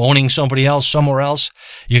boning somebody else somewhere else,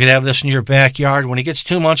 you could have this in your backyard. When it gets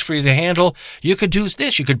too much for you to handle, you could do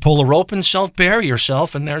this. You could pull a rope and self-bury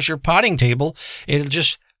yourself, and there's your potting table. It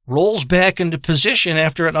just rolls back into position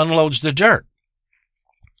after it unloads the dirt.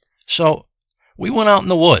 So we went out in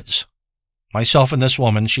the woods. Myself and this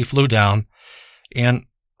woman, she flew down. And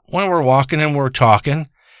when we're walking and we're talking,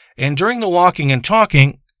 and during the walking and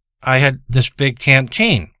talking, I had this big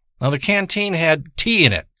canteen. Now, the canteen had tea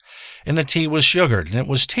in it. and the tea was sugared, and it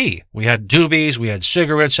was tea. We had doobies, we had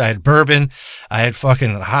cigarettes, I had bourbon, I had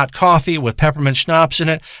fucking hot coffee with peppermint schnapps in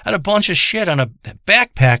it. I had a bunch of shit on a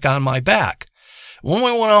backpack on my back. When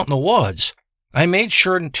we went out in the woods, I made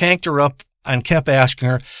sure and tanked her up and kept asking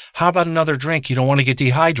her, how about another drink? You don't want to get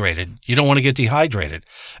dehydrated. You don't want to get dehydrated.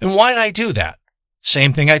 And why did I do that?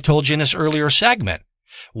 Same thing I told you in this earlier segment.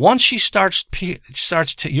 Once she starts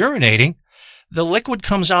urinating, the liquid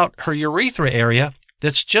comes out her urethra area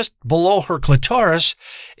that's just below her clitoris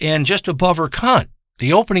and just above her cunt,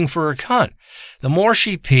 the opening for her cunt. The more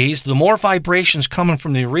she pees, the more vibrations coming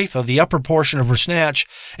from the urethra, the upper portion of her snatch,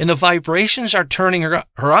 and the vibrations are turning her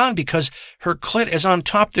on because her clit is on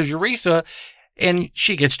top of the urethra and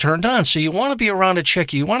she gets turned on. So you want to be around a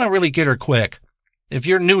chick, you want to really get her quick. If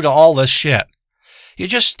you're new to all this shit, you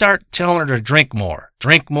just start telling her to drink more,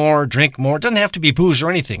 drink more, drink more. It doesn't have to be booze or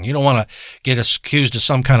anything. You don't want to get accused of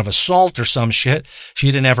some kind of assault or some shit. She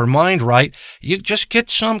didn't have her mind right. You just get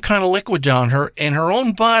some kind of liquid down her and her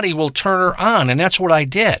own body will turn her on. And that's what I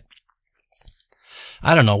did.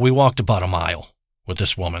 I don't know. We walked about a mile with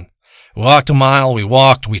this woman. We walked a mile, we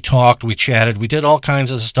walked, we talked, we chatted, we did all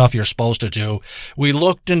kinds of stuff you're supposed to do. We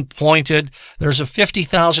looked and pointed. There's a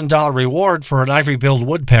 $50,000 reward for an ivory-billed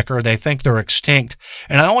woodpecker. They think they're extinct.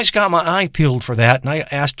 And I always got my eye peeled for that. And I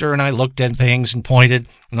asked her and I looked at things and pointed.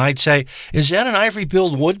 And I'd say, is that an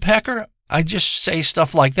ivory-billed woodpecker? I'd just say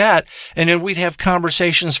stuff like that. And then we'd have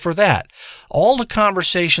conversations for that. All the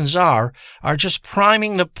conversations are just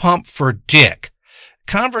priming the pump for dick.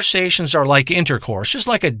 Conversations are like intercourse, just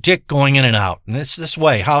like a dick going in and out. And it's this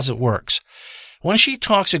way. How's it works? When she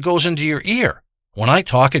talks, it goes into your ear. When I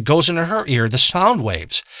talk, it goes into her ear, the sound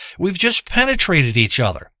waves. We've just penetrated each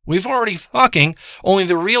other. We've already fucking, only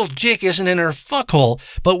the real dick isn't in her fuckhole,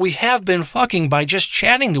 but we have been fucking by just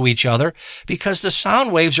chatting to each other because the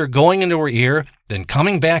sound waves are going into her ear, then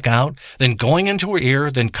coming back out, then going into her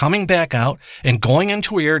ear, then coming back out, and going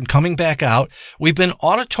into her ear and coming back out. We've been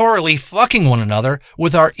auditorily fucking one another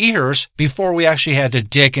with our ears before we actually had the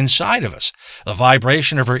dick inside of us. The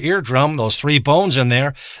vibration of her eardrum, those 3 bones in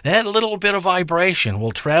there, that little bit of vibration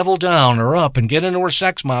will travel down or up and get into her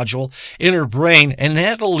sex module in her brain, and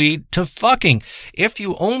that'll lead to fucking. If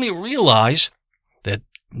you only realize that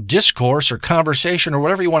discourse or conversation or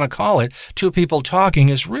whatever you want to call it, 2 people talking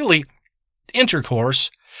is really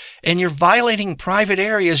intercourse, and you're violating private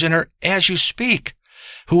areas in her as you speak.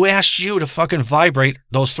 Who asked you to fucking vibrate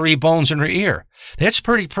those 3 bones in her ear? That's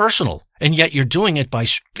pretty personal, and yet you're doing it by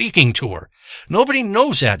speaking to her. Nobody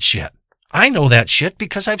knows that shit. I know that shit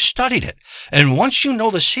because I've studied it. And once you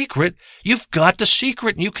know the secret, you've got the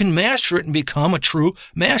secret and you can master it and become a true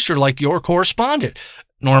master like your correspondent,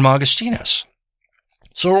 Norm Augustinus.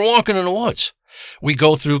 So we're walking in the woods. We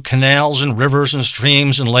go through canals and rivers and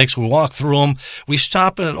streams and lakes. We walk through them. We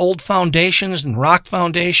stop at old foundations and rock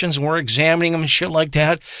foundations, and we're examining them and shit like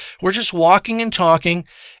that. We're just walking and talking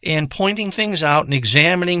and pointing things out and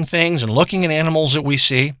examining things and looking at animals that we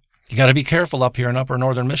see. You got to be careful up here in upper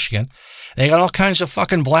northern Michigan. They got all kinds of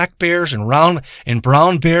fucking black bears and round and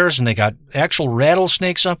brown bears, and they got actual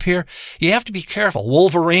rattlesnakes up here. You have to be careful.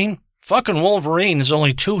 Wolverine. Fucking Wolverine is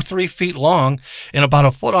only 2-3 feet long and about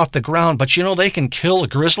a foot off the ground, but you know they can kill a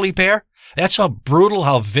grizzly bear? That's how brutal,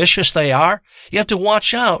 how vicious they are. You have to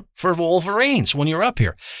watch out for Wolverines when you're up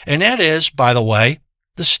here. And that is, by the way,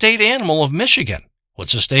 the state animal of Michigan.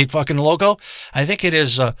 What's the state fucking logo? I think it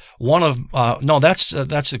is one of, no, that's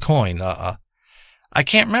the coin. I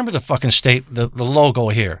can't remember the fucking state, the logo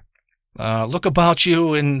here. Look about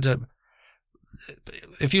you and...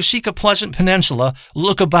 if you seek a pleasant peninsula,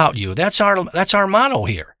 look about you. That's our motto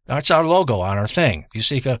here. That's our logo on our thing. If you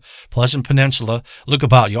seek a pleasant peninsula, look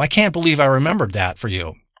about you. I can't believe I remembered that for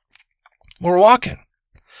you. We're walking.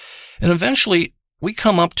 And eventually, we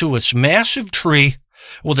come up to its massive tree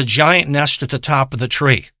with a giant nest at the top of the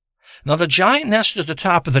tree. Now, the giant nest at the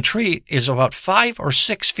top of the tree is about 5 or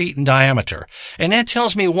 6 feet in diameter. And that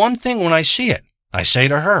tells me one thing when I see it. I say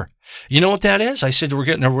to her, you know what that is? I said, we're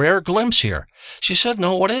getting a rare glimpse here. She said,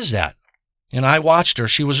 no, what is that? And I watched her.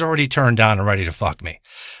 She was already turned on and ready to fuck me.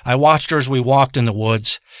 I watched her as we walked in the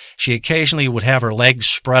woods. She occasionally would have her legs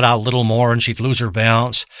spread out a little more and she'd lose her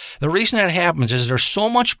balance. The reason that happens is there's so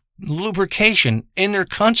much lubrication in their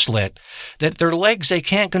cunt slit that their legs, they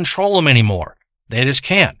can't control them anymore. They just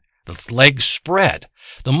can't. The legs spread.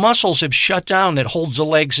 The muscles have shut down that holds the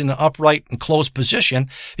legs in an upright and closed position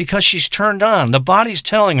because she's turned on. The body's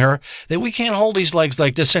telling her that we can't hold these legs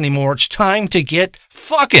like this anymore. It's time to get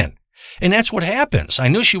fucking. And that's what happens. I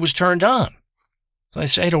knew she was turned on. So I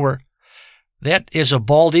say to her, that is a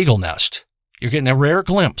bald eagle nest. You're getting a rare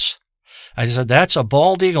glimpse. I said, that's a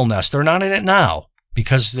bald eagle nest. They're not in it now.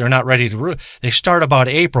 because they're not ready to root. They start about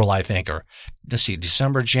April, I think, or let's see,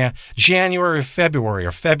 December, January,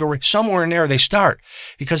 February, somewhere in there they start,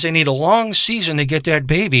 because they need a long season to get that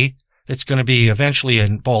baby that's going to be eventually a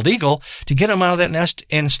bald eagle, to get him out of that nest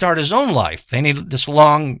and start his own life. They need this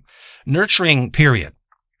long nurturing period.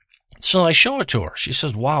 So I show it to her. She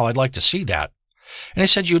says, wow, I'd like to see that. And I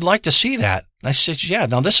said, you'd like to see that? And I said, yeah.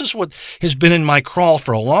 Now, this is what has been in my crawl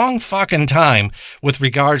for a long fucking time with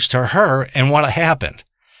regards to her and what happened.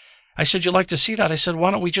 I said, you'd like to see that? I said,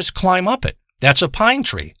 why don't we just climb up it? That's a pine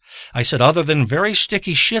tree. I said, other than very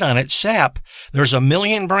sticky shit on it, sap, there's 1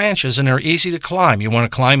 million branches and they're easy to climb. You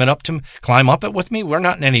want to climb up it with me? We're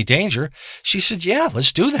not in any danger. She said, yeah,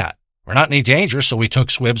 let's do that. We're not in any danger. So we took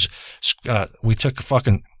we took a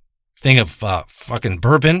fucking thing of fucking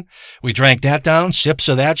bourbon. We drank that down, sips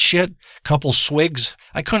of that shit, couple swigs.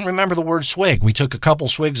 I couldn't remember the word swig. We took a couple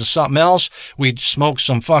swigs of something else. We smoked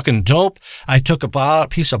some fucking dope. I took a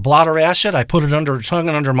piece of blotter acid. I put it under her tongue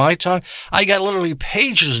and under my tongue. I got literally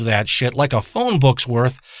pages of that shit, like a phone book's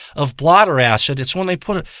worth of blotter acid. It's when they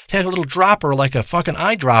take a little dropper, like a fucking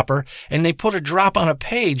eyedropper, and they put a drop on a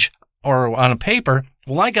page or on a paper.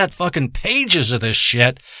 Well, I got fucking pages of this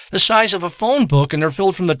shit, the size of a phone book, and they're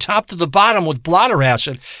filled from the top to the bottom with blotter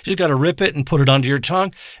acid. You just got to rip it and put it under your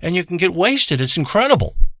tongue, and you can get wasted. It's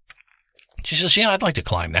incredible. She says, yeah, I'd like to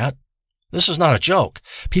climb that. This is not a joke.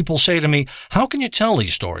 People say to me, how can you tell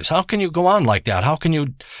these stories? How can you go on like that? How can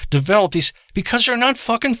you develop these? Because they're not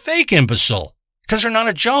fucking fake, imbecile. Because they're not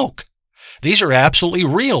a joke. These are absolutely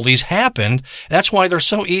real. These happened. That's why they're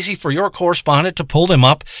so easy for your correspondent to pull them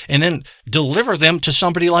up and then deliver them to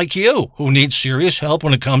somebody like you who needs serious help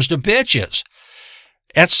when it comes to bitches.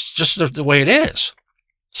 That's just the way it is.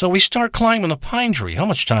 So we start climbing the pine tree. How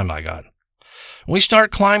much time I got? We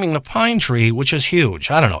start climbing the pine tree, which is huge.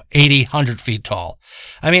 I don't know, 80, 100 feet tall.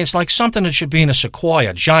 I mean, it's like something that should be in a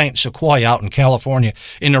sequoia, giant sequoia out in California,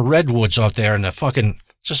 in the redwoods out there, in the fucking,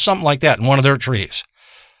 just something like that in one of their trees.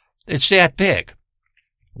 It's that big.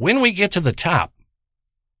 When we get to the top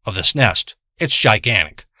of this nest, it's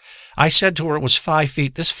gigantic. I said to her it was 5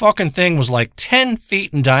 feet. This fucking thing was like 10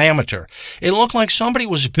 feet in diameter. It looked like somebody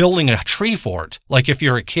was building a tree fort. Like if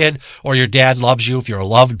you're a kid or your dad loves you, if you're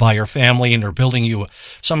loved by your family and they're building you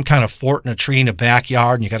some kind of fort in a tree in a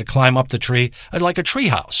backyard and you got to climb up the tree, like a tree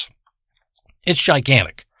house. It's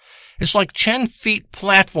gigantic. It's like 10 feet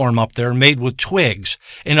platform up there made with twigs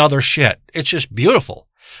and other shit. It's just beautiful.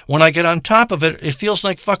 When I get on top of it, it feels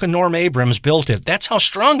like fucking Norm Abrams built it. That's how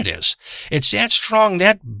strong it is. It's that strong,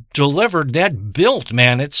 that delivered, that built,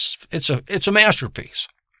 man. It's a masterpiece.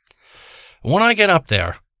 When I get up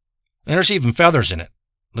there, and there's even feathers in it.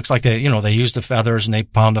 Looks like they use the feathers and they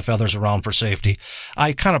pound the feathers around for safety.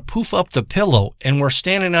 I kind of poof up the pillow and we're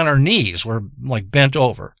standing on our knees. We're like bent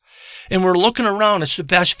over. And we're looking around. It's the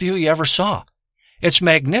best view you ever saw. It's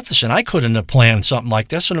magnificent. I couldn't have planned something like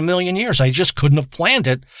this in a million years. I just couldn't have planned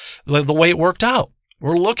it the way it worked out.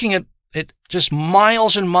 We're looking at just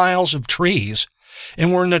miles and miles of trees,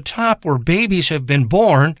 and we're in the top where babies have been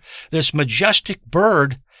born, this majestic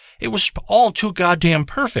bird. It was all too goddamn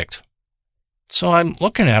perfect. So I'm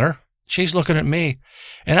looking at her. She's looking at me,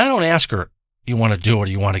 and I don't ask her, you want to do it or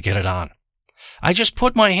you want to get it on? I just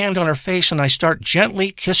put my hand on her face and I start gently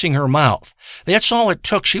kissing her mouth. That's all it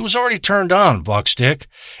took. She was already turned on, Buckstick.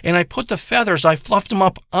 And I put the feathers, I fluffed them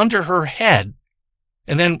up under her head.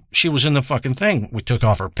 And then she was in the fucking thing. We took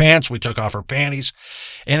off her pants, we took off her panties,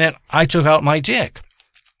 and then I took out my dick.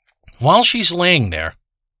 While she's laying there,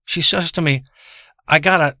 she says to me, I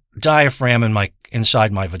got a diaphragm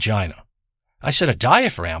inside my vagina. I said, a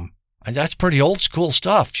diaphragm? That's pretty old school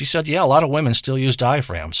stuff. She said, yeah, a lot of women still use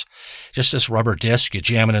diaphragms. Just this rubber disc, you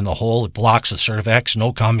jam it in the hole, it blocks the cervix,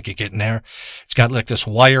 no cum can get in there. It's got like this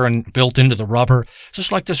wire built into the rubber. It's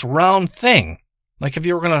just like this round thing. Like if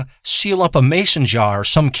you were going to seal up a mason jar or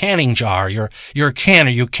some canning jar, your canner,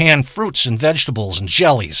 you can fruits and vegetables and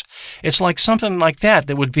jellies. It's like something like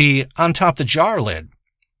that would be on top the jar lid.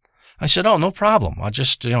 I said, oh, no problem. I'll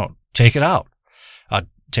just, take it out.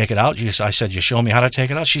 Take it out? I said, you show me how to take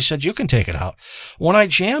it out? She said, you can take it out. When I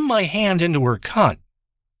jammed my hand into her cunt,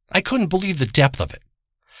 I couldn't believe the depth of it.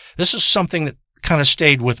 This is something that kind of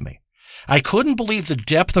stayed with me. I couldn't believe the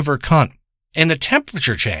depth of her cunt, and the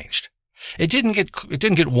temperature changed. It didn't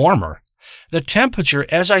get warmer. The temperature,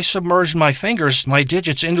 as I submerged my fingers, my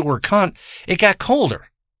digits into her cunt, it got colder.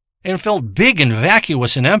 And felt big and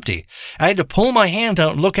vacuous and empty. I had to pull my hand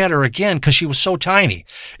out and look at her again because she was so tiny.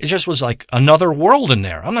 It just was like another world in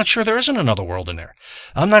there. I'm not sure there isn't another world in there.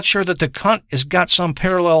 I'm not sure that the cunt has got some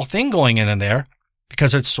parallel thing going in there.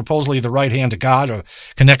 because it's supposedly the right hand to God or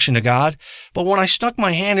connection to God. But when I stuck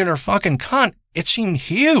my hand in her fucking cunt, it seemed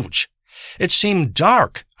huge. It seemed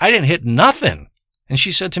dark. I didn't hit nothing. And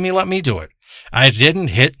she said to me, let me do it. I didn't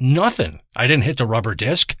hit nothing. I didn't hit the rubber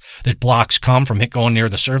disc that blocks cum from it going near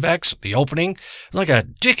the cervix, the opening, like a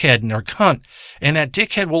dickhead in her cunt. And that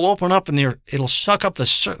dickhead will open up and it'll suck up the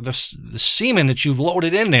semen that you've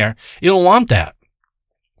loaded in there. You don't want that.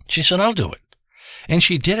 She said, I'll do it. And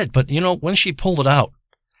she did it. But, when she pulled it out,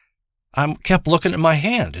 I kept looking at my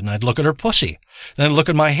hand, and I'd look at her pussy. Then I'd look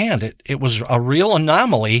at my hand. It was a real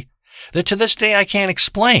anomaly that to this day I can't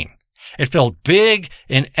explain. It felt big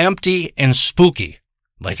and empty and spooky.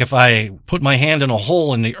 Like if I put my hand in a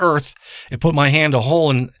hole in the earth, and put my hand a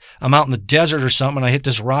hole and I'm out in the desert or something, and I hit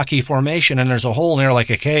this rocky formation and there's a hole in there like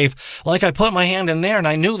a cave. Like I put my hand in there and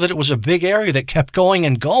I knew that it was a big area that kept going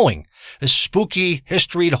and going. This spooky,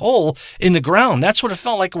 historied hole in the ground. That's what it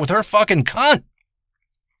felt like with her fucking cunt.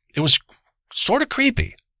 It was sort of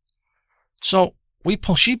creepy. So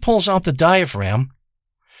she pulls out the diaphragm,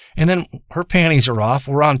 and then her panties are off.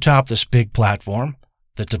 We're on top of this big platform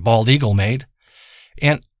that the bald eagle made.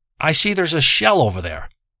 And I see there's a shell over there,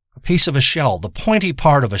 a piece of a shell. The pointy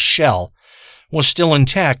part of a shell was still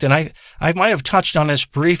intact. And I might have touched on this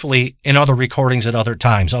briefly in other recordings at other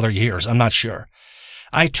times, other years. I'm not sure.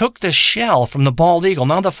 I took this shell from the bald eagle.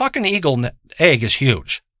 Now, the fucking eagle egg is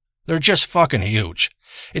huge. They're just fucking huge.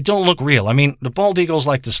 It don't look real. I mean, the bald eagle's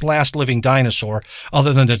like this last living dinosaur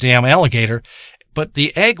other than the damn alligator. But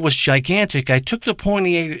the egg was gigantic. I took the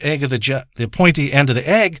pointy egg of the pointy end of the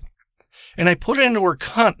egg, and I put it into her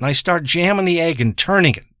cunt, and I started jamming the egg and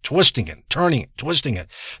turning it, twisting it, turning it, twisting it.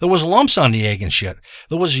 There was lumps on the egg and shit.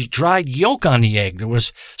 There was dried yolk on the egg. There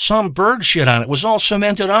was some bird shit on it. It was all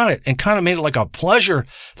cemented on it and kind of made it like a pleasure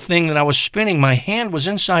thing that I was spinning. My hand was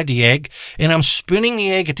inside the egg, and I'm spinning the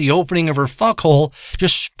egg at the opening of her fuck hole,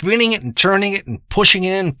 just spinning it and turning it and pushing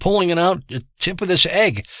it in, pulling it out, the tip of this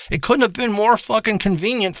egg. It couldn't have been more fucking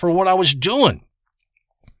convenient for what I was doing.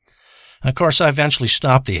 Of course, I eventually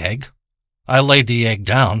stopped the egg. I laid the egg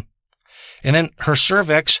down. And then her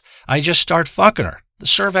cervix, I just started fucking her. The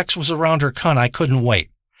cervix was around her cunt. I couldn't wait.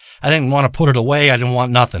 I didn't want to put it away. I didn't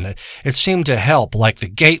want nothing. It seemed to help. Like the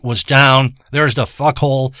gate was down. There's the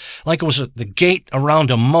fuckhole. Like it was the gate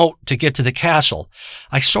around a moat to get to the castle.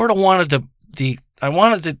 I sort of wanted the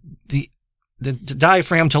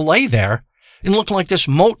diaphragm to lay there and look like this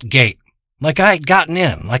moat gate. Like I had gotten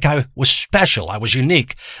in, like I was special, I was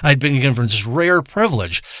unique. I'd been given this rare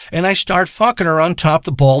privilege, and I started fucking her on top of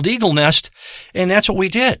the bald eagle nest, and that's what we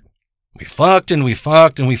did. We fucked and we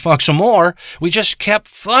fucked and we fucked some more. We just kept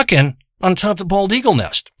fucking on top of the bald eagle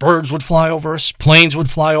nest. Birds would fly over us, planes would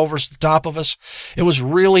fly over us, the top of us. It was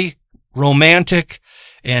really romantic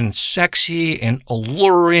and sexy and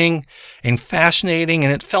alluring and fascinating,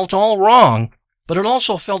 and it felt all wrong. But it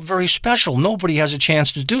also felt very special. Nobody has a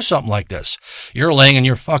chance to do something like this. You're laying in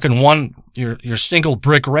your fucking your single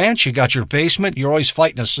brick ranch. You got your basement. You're always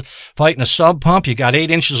fighting a sub pump. You got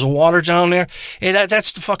 8 inches of water down there.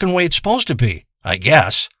 That's the fucking way it's supposed to be, I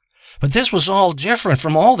guess. But this was all different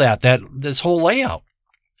from all this whole layout.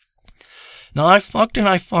 Now I fucked and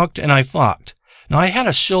I fucked and I fucked. Now I had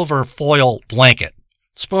a silver foil blanket.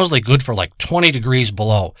 Supposedly good for like 20 degrees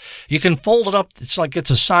below. You can fold it up. It's like it's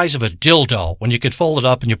the size of a dildo when you could fold it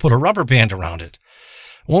up and you put a rubber band around it.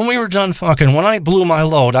 When we were done fucking, when I blew my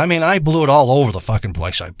load, I blew it all over the fucking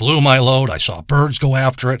place. I blew my load. I saw birds go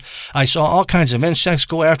after it. I saw all kinds of insects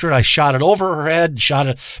go after it. I shot it over her head, shot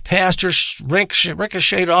it past her,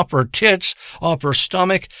 ricocheted up her tits, up her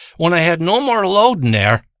stomach. When I had no more load in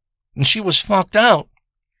there and she was fucked out,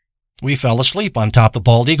 we fell asleep on top of the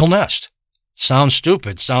bald eagle nest. Sounds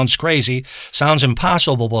stupid, sounds crazy, sounds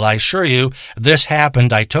impossible, but I assure you, this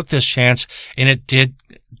happened. I took this chance, and it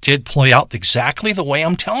did play out exactly the way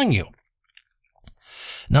I'm telling you.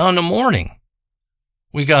 Now, in the morning,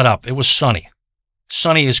 we got up. It was sunny.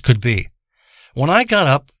 Sunny as could be. When I got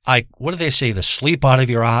up, what do they say, the sleep out of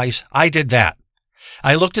your eyes? I did that.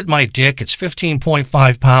 I looked at my dick. It's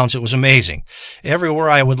 15.5 pounds. It was amazing. Everywhere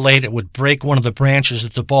I would lay it would break one of the branches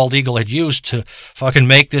that the bald eagle had used to fucking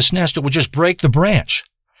make this nest. It would just break the branch.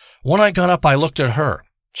 When I got up, I looked at her.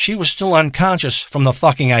 She was still unconscious from the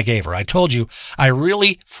fucking I gave her. I told you, I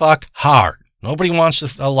really fuck hard. Nobody wants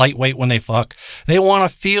a lightweight when they fuck. They want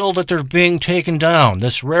to feel that they're being taken down,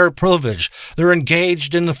 this rare privilege. They're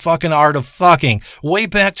engaged in the fucking art of fucking, way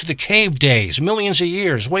back to the cave days, millions of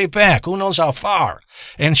years, way back, who knows how far.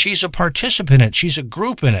 And she's a participant in it. She's a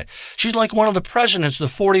group in it. She's like one of the presidents, the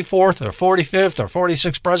 44th or 45th or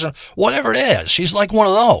 46th president, whatever it is. She's like one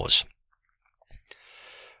of those.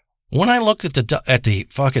 When I looked at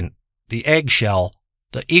the eggshell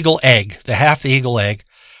the eagle egg, the half the eagle egg,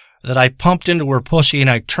 that I pumped into her pussy, and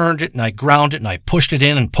I turned it and I ground it and I pushed it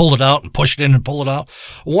in and pulled it out and pushed it in and pulled it out.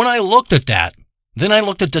 When I looked at that, then I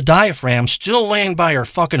looked at the diaphragm still laying by her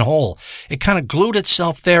fucking hole. It kind of glued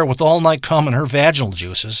itself there with all my cum and her vaginal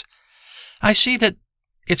juices. I see that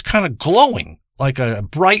it's kind of glowing, like a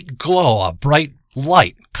bright glow, a bright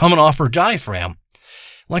light coming off her diaphragm,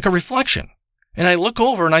 like a reflection. And I look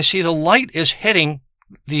over and I see the light is hitting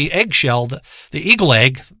the eggshell, the eagle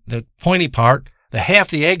egg, the pointy part, the half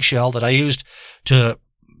the eggshell that I used to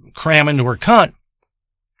cram into her cunt,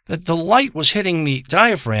 that the light was hitting the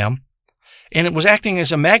diaphragm and it was acting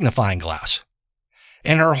as a magnifying glass.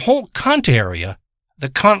 And her whole cunt area, the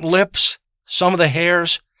cunt lips, some of the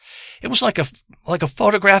hairs, it was like a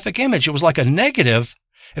photographic image. It was like a negative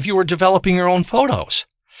if you were developing your own photos.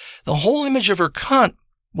 The whole image of her cunt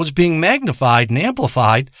was being magnified and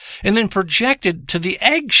amplified and then projected to the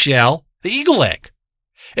eggshell, the eagle egg.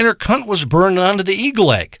 And her cunt was burned onto the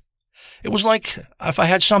eagle egg. It was like if I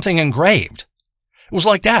had something engraved. It was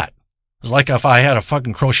like that. It was like if I had a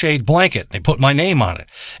fucking crocheted blanket and they put my name on it.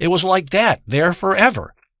 It was like that, there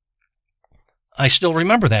forever. I still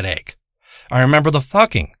remember that egg. I remember the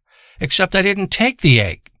fucking, except I didn't take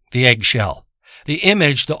the eggshell. The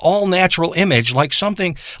image, the all-natural image, like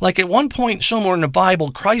something, like at one point somewhere in the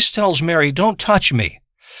Bible, Christ tells Mary, don't touch me.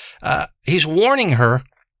 He's warning her.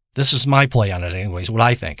 This is my play on it anyways, what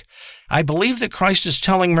I think. I believe that Christ is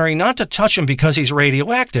telling Mary not to touch him because he's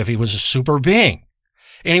radioactive. He was a super being.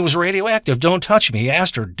 And he was radioactive. Don't touch me. He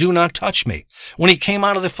asked her, do not touch me. When he came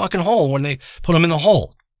out of the fucking hole, when they put him in the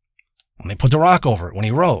hole, when they put the rock over it, when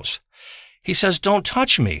he rose, he says, don't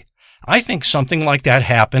touch me. I think something like that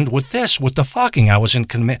happened with this, with the fucking. I was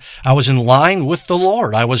in line with the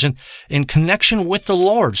Lord. I was in connection with the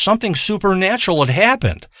Lord. Something supernatural had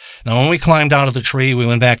happened. Now, when we climbed out of the tree, we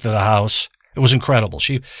went back to the house. It was incredible.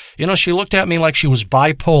 She looked at me like she was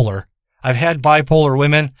bipolar. I've had bipolar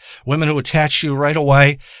women who attach you right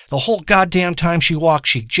away. The whole goddamn time she walked,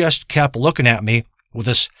 she just kept looking at me with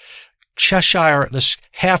this Cheshire, this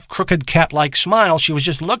half-crooked cat-like smile. She was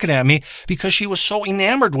just looking at me because she was so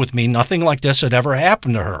enamored with me. Nothing like this had ever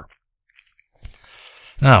happened to her.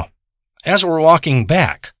 Now, as we're walking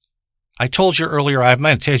back, I told you earlier, I might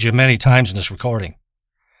have told you many times in this recording,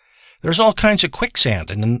 there's all kinds of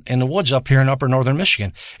quicksand in the woods up here in upper northern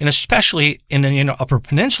Michigan, and especially in the upper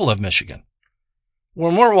peninsula of Michigan.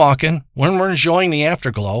 When we're walking, when we're enjoying the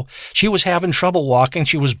afterglow, she was having trouble walking.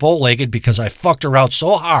 She was bow-legged because I fucked her out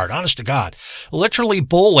so hard, honest to God. Literally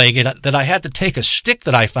bow-legged that I had to take a stick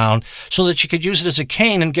that I found so that she could use it as a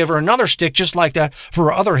cane and give her another stick just like that for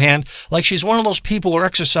her other hand, like she's one of those people who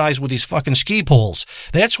exercise with these fucking ski poles.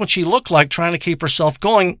 That's what she looked like trying to keep herself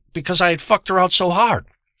going because I had fucked her out so hard.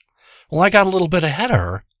 Well, I got a little bit ahead of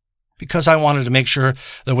her because I wanted to make sure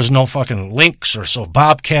there was no fucking lynx or so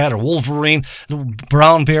bobcat or wolverine,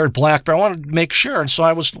 brown bear, black bear. I wanted to make sure, and so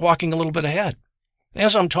I was walking a little bit ahead.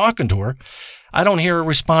 As I'm talking to her, I don't hear her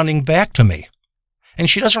responding back to me. And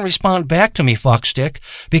she doesn't respond back to me, fuckstick,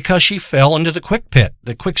 because she fell into the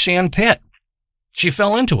quicksand pit. She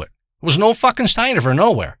fell into it. There was no fucking sign of her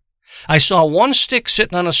nowhere. I saw one stick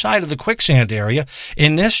sitting on the side of the quicksand area,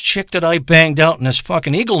 and this chick that I banged out in this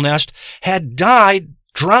fucking eagle nest had died,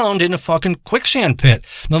 drowned in a fucking quicksand pit.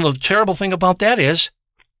 Now, the terrible thing about that is,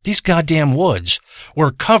 these goddamn woods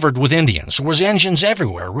were covered with Indians. There was Indians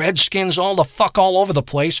everywhere, redskins all over the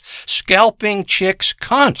place, scalping chicks'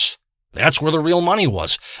 cunts. That's where the real money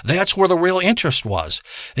was. That's where the real interest was.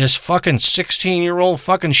 This fucking 16-year-old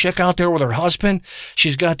fucking chick out there with her husband.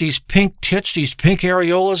 She's got these pink tits, these pink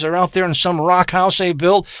areolas. They're out there in some rock house they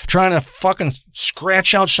built, trying to fucking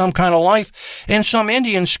scratch out some kind of life. And some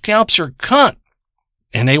Indian scalps her cunt.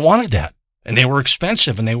 And they wanted that. And they were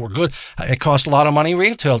expensive and they were good. It cost a lot of money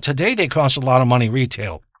retail. Today they cost a lot of money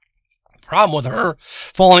retail. Problem with her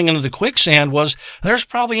falling into the quicksand was there's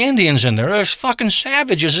probably Indians in there. There's fucking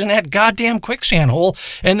savages in that goddamn quicksand hole.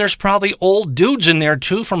 And there's probably old dudes in there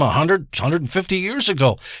too from 150 years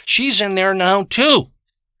ago. She's in there now too.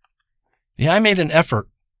 Yeah, I made an effort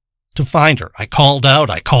to find her. I called out,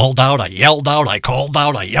 I yelled out, I called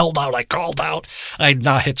out, I yelled out, I called out. I'd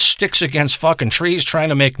hit sticks against fucking trees trying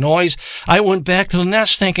to make noise. I went back to the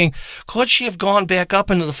nest thinking, could she have gone back up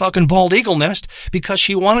into the fucking bald eagle nest because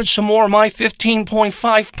she wanted some more of my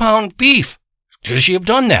 15.5 pound beef? Could she have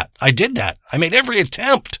done that? I did that. I made every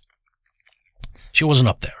attempt. She wasn't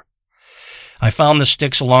up there. I found the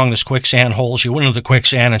sticks along this quicksand hole. She went into the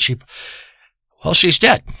quicksand and she's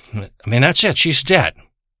dead. I mean, that's it. She's dead.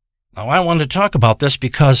 Now, I wanted to talk about this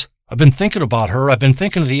because I've been thinking about her. I've been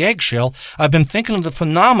thinking of the eggshell. I've been thinking of the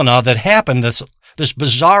phenomena that happened, this This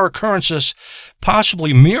bizarre occurrence, this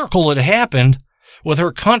possibly miracle that happened with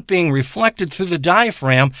her cunt being reflected through the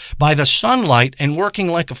diaphragm by the sunlight and working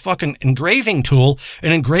like a fucking engraving tool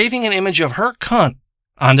and engraving an image of her cunt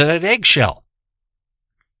onto that eggshell.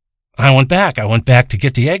 I went back to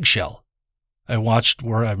get the eggshell. I watched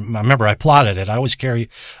where I remember I plotted it. I always carry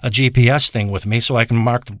a GPS thing with me so I can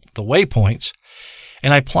mark the waypoints.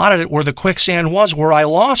 And I plotted it where the quicksand was, where I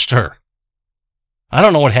lost her. I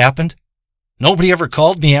don't know what happened. Nobody ever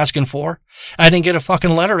called me asking for her. I didn't get a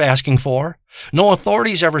fucking letter asking for her. No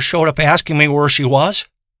authorities ever showed up asking me where she was.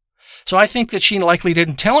 So I think that she likely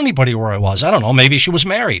didn't tell anybody where I was. I don't know, maybe she was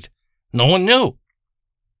married. No one knew.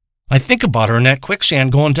 I think about her in that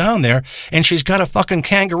quicksand going down there, and she's got a fucking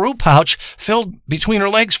kangaroo pouch filled between her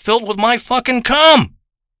legs filled with my fucking cum.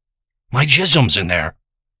 My jism's in there.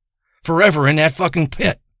 Forever in that fucking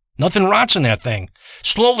pit. Nothing rots in that thing.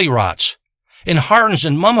 Slowly rots. And hardens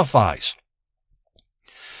and mummifies.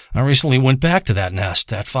 I recently went back to that nest,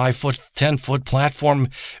 that 5-foot, 10-foot platform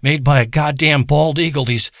made by a goddamn bald eagle,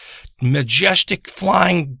 these majestic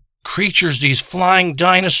flying creatures, these flying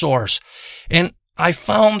dinosaurs. And I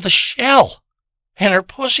found the shell. And her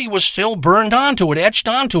pussy was still burned onto it, etched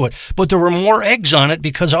onto it. But there were more eggs on it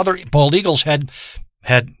because other bald eagles had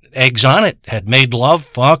eggs on it, had made love,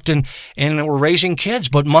 fucked, and were raising kids.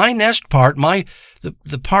 But my nest part,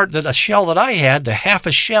 the part that a shell that I had, the half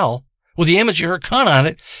a shell, with the image of her cunt on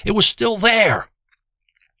it, it was still there.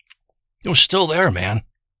 It was still there, man.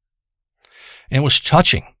 And it was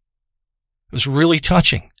touching. It was really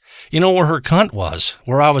touching. You know where her cunt was,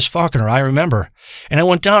 where I was fucking her, I remember. And I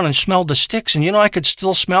went down and smelled the sticks, and you know I could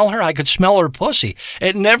still smell her? I could smell her pussy.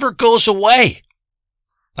 It never goes away.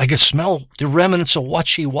 I could smell the remnants of what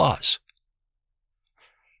she was.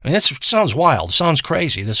 I mean, this sounds wild. It sounds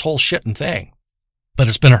crazy, this whole shitting thing. But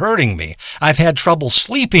it's been hurting me. I've had trouble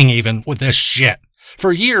sleeping even with this shit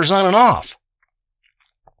for years on and off.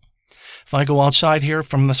 If I go outside here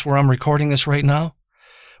from this where I'm recording this right now,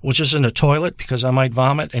 which is in the toilet because I might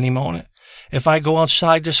vomit any moment, if I go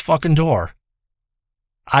outside this fucking door,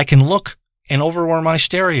 I can look and over where my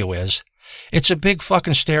stereo is, it's a big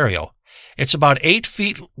fucking stereo. It's about 8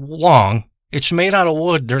 feet long. It's made out of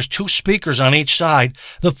wood. There's 2 speakers on each side.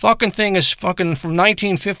 The fucking thing is fucking from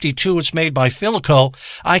 1952. It's made by Philco.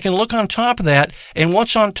 I can look on top of that, and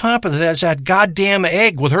what's on top of that is that goddamn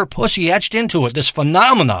egg with her pussy etched into it. This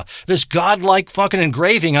phenomena, this godlike fucking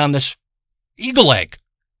engraving on this eagle egg.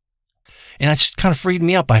 And it's kind of freed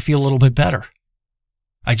me up. I feel a little bit better.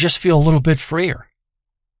 I just feel a little bit freer.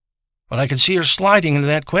 But I could see her sliding into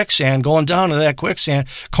that quicksand, going down to that quicksand,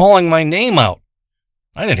 calling my name out.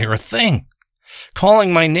 I didn't hear a thing.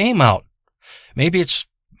 Calling my name out. Maybe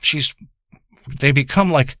they become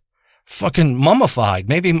like fucking mummified.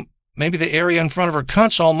 Maybe the area in front of her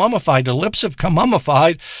cunt's all mummified. The lips have come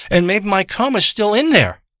mummified, and maybe my cum is still in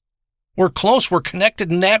there. We're close. We're connected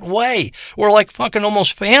in that way. We're like fucking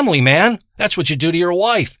almost family, man. That's what you do to your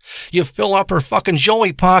wife. You fill up her fucking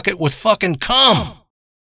joey pocket with fucking cum.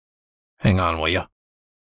 Hang on, will ya?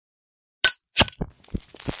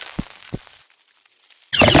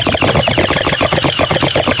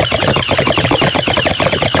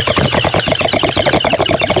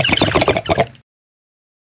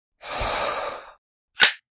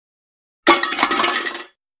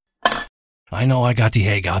 I know I got the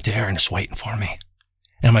egg out there and it's waiting for me.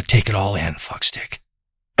 And I'm going to take it all in, fuckstick.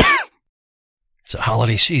 It's a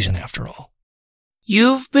holiday season after all.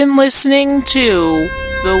 You've been listening to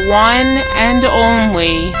the one and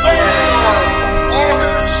only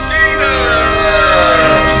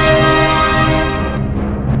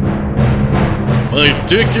My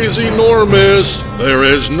dick is enormous. There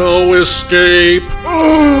is no escape. We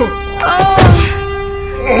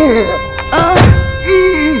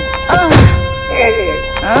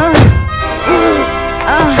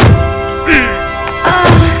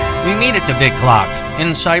meet at the big clock. In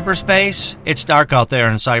cyberspace, it's dark out there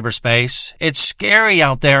in cyberspace. It's scary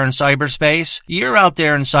out there in cyberspace. You're out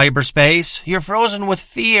there in cyberspace. You're frozen with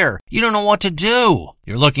fear. You don't know what to do.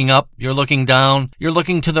 You're looking up, you're looking down, you're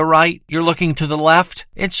looking to the right, you're looking to the left.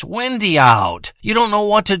 It's windy out. You don't know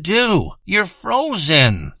what to do. You're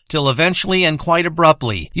frozen. Till eventually and quite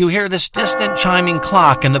abruptly, you hear this distant chiming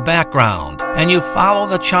clock in the background, and you follow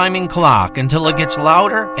the chiming clock until it gets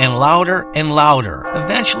louder and louder and louder,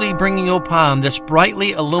 eventually bringing you upon this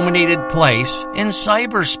brightly illuminated place in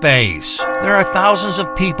cyberspace. There are thousands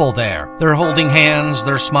of people there. They're holding hands,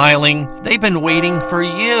 they're smiling. They've been waiting for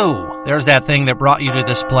you. There's that thing that brought you to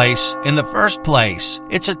this place in the first place.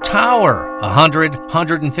 It's a tower,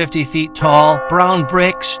 150 feet tall, brown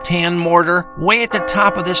bricks, tan mortar. Way at the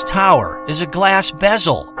top of this tower is a glass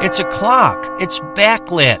bezel. It's a clock. It's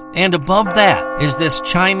backlit. And above that is this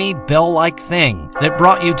chimey bell-like thing that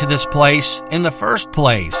brought you to this place in the first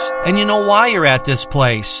place. And you know why you're at this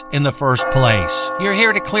place in the first place. You're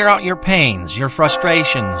here to clear out your pains, your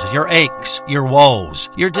frustrations, your aches, your woes,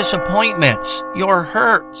 your disappointments, your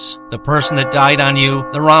hurts. The person that died on you,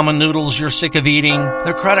 the ramen noodles you're sick of eating,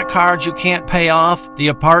 the credit cards you can't pay off, the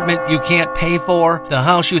apartment you can't pay for, the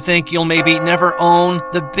house you think you'll maybe never own,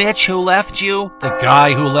 the bitch who left you, the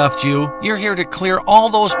guy who left you. You're here to clear all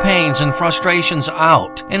those pains and frustrations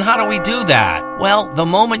out. And how do we do that? Well, the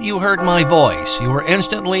moment you heard my voice, you were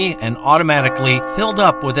instantly and automatically filled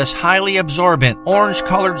up with this highly absorbent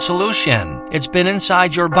orange-colored solution. It's been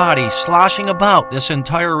inside your body sloshing about this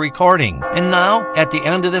entire recording. And now, at the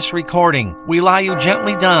end of this recording, we lie you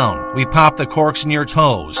gently down. We pop the corks in your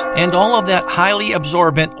toes. And all of that highly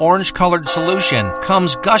absorbent orange-colored solution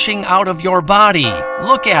comes gushing out of your body.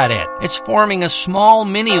 Look at it. It's forming a small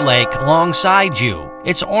mini lake alongside you.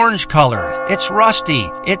 It's orange-colored. It's rusty.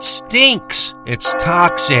 It stinks. It's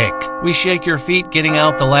toxic. We shake your feet, getting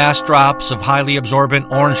out the last drops of highly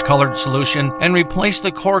absorbent orange-colored solution and replace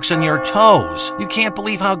the corks in your toes. You can't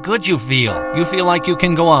believe how good you feel. You feel like you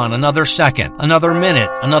can go on another second, another minute,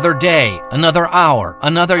 another day, another hour,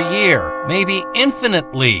 another year, maybe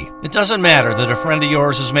infinitely. It doesn't matter that a friend of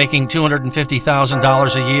yours is making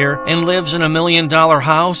 $250,000 a year and lives in $1 million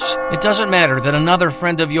house. It doesn't matter that another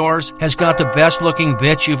friend of yours has got the best-looking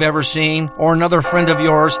bitch you've ever seen, or another friend of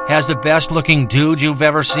yours has the best-looking dude you've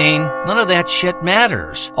ever seen. None of that shit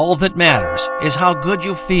matters. All that matters is how good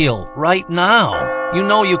you feel right now. You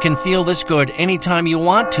know you can feel this good anytime you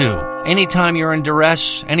want to. Anytime you're in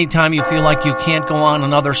duress, anytime you feel like you can't go on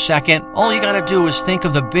another second, all you gotta do is think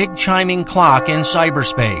of the big chiming clock in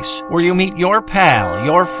cyberspace, where you meet your pal,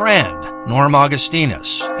 your friend, Norm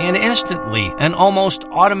Augustinus, and instantly and almost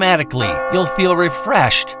automatically, you'll feel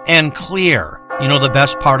refreshed and clear. You know the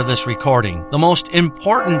best part of this recording, the most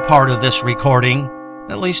important part of this recording,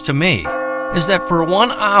 at least to me, is that for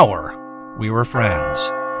 1 hour, we were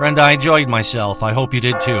friends. Friend, I enjoyed myself. I hope you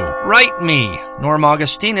did too. Write me,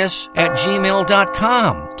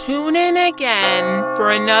 normaugustinus@gmail.com. Tune in again for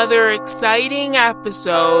another exciting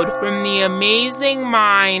episode from the amazing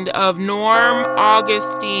mind of Norm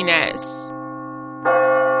Augustinus.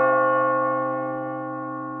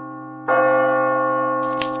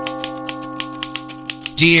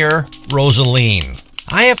 Dear Rosaline,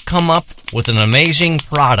 I have come up with an amazing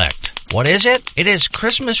product. What is it? It is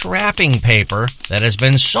Christmas wrapping paper that has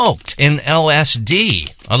been soaked in LSD,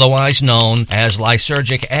 otherwise known as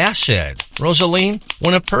lysergic acid. Rosaline,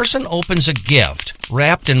 when a person opens a gift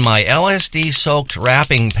wrapped in my LSD-soaked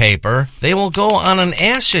wrapping paper, they will go on an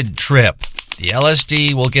acid trip. The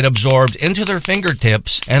LSD will get absorbed into their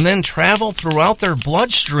fingertips and then travel throughout their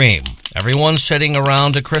bloodstream. Everyone sitting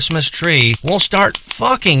around a Christmas tree will start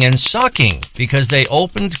fucking and sucking because they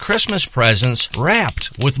opened Christmas presents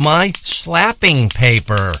wrapped with my slapping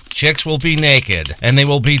paper. Chicks will be naked and they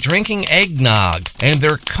will be drinking eggnog and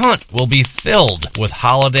their cunt will be filled with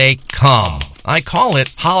holiday cum. I call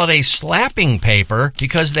it holiday slapping paper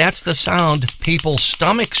because that's the sound people's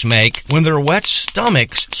stomachs make when their wet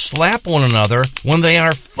stomachs slap one another when they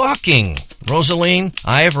are fucking. Rosaline,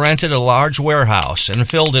 I have rented a large warehouse and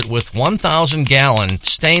filled it with 1,000-gallon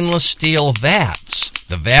stainless steel vats.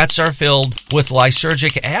 The vats are filled with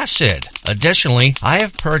lysergic acid. Additionally, I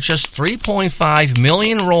have purchased 3.5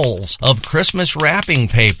 million rolls of Christmas wrapping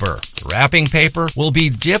paper. The wrapping paper will be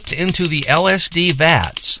dipped into the LSD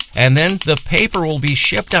vats, and then the paper will be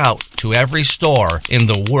shipped out to every store in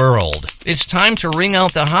the world. It's time to ring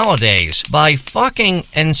out the holidays by fucking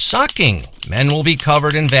and sucking. Men will be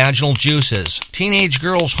covered in vaginal juices. Teenage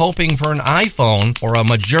girls hoping for an iPhone or a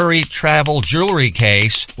Majuri travel jewelry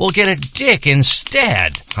case will get a dick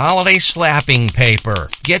instead. Holiday slapping paper.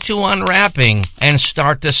 Get to unwrapping and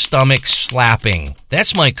start the stomach slapping.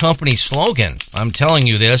 That's my company slogan. I'm telling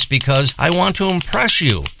you this because I want to impress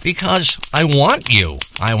you. Because I want you.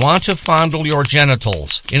 I want to fondle your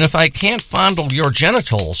genitals. And if I can't fondle your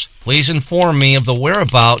genitals, please inform me of the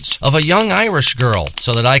whereabouts of a young Irish girl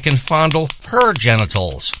so that I can fondle her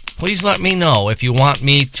genitals. Please let me know if you want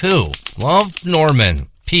me too. Love, Norman.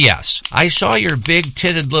 P.S. I saw your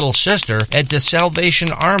big-titted little sister at the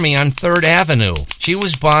Salvation Army on 3rd Avenue. She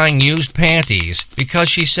was buying used panties because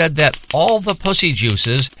she said that all the pussy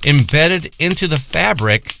juices embedded into the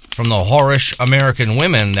fabric from the whorish American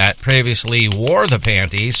women that previously wore the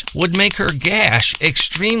panties would make her gash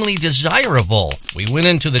extremely desirable. We went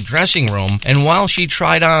into the dressing room, and while she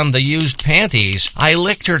tried on the used panties, I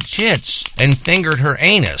licked her tits and fingered her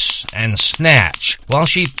anus and snatch while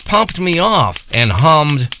she pumped me off and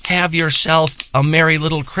hummed "Have Yourself a Merry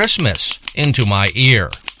Little Christmas" into my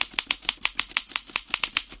ear.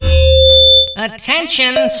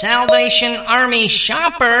 Attention, Salvation Army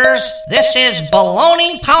shoppers. This is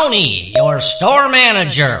Baloney Pony, your store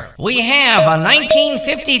manager. We have a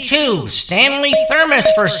 1952 Stanley thermos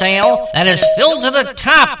for sale that is filled to the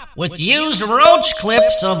top with used roach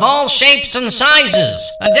clips of all shapes and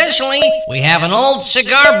sizes. Additionally, we have an old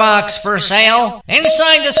cigar box for sale.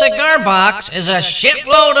 Inside the cigar box is a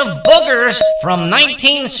shitload of boogers from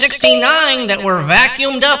 1969 that were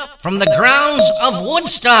vacuumed up from the grounds of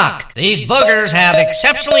Woodstock. These boogers have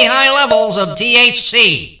exceptionally high levels of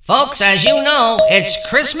THC. Folks, as you know, it's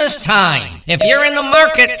Christmas time. If you're in the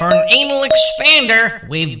market for an anal expander,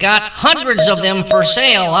 we've got hundreds of them for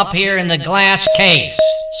sale up here in the glass case.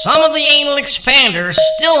 Some of the anal expanders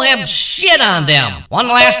still have shit on them. One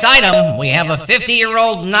last item, we have a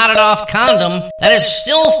 50-year-old knotted-off condom that is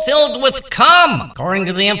still filled with cum. According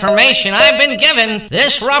to the information I've been given,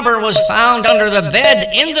 this rubber was found under the bed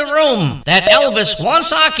in the room that Elvis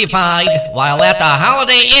once occupied while at the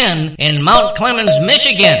Holiday Inn in Mount Clemens,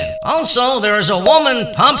 Michigan. Also, there is a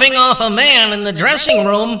woman pumping off a man in the dressing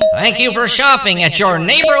room. Thank you for shopping at your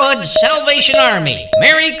neighborhood Salvation Army.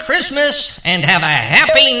 Merry Christmas and have a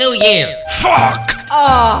Happy New Year. Fuck!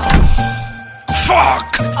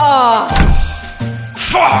 Fuck! Fuck!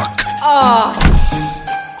 Fuck!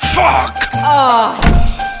 Fuck!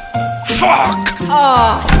 Fuck!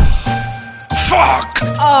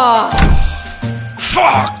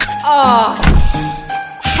 Fuck!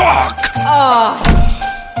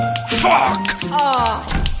 Fuck!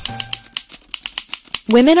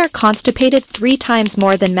 Women are constipated 3 times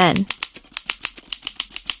more than men.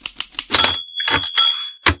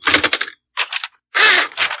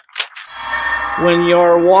 When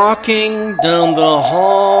you're walking down the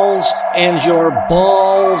halls and your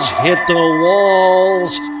balls hit the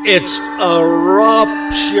walls, it's a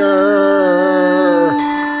rupture.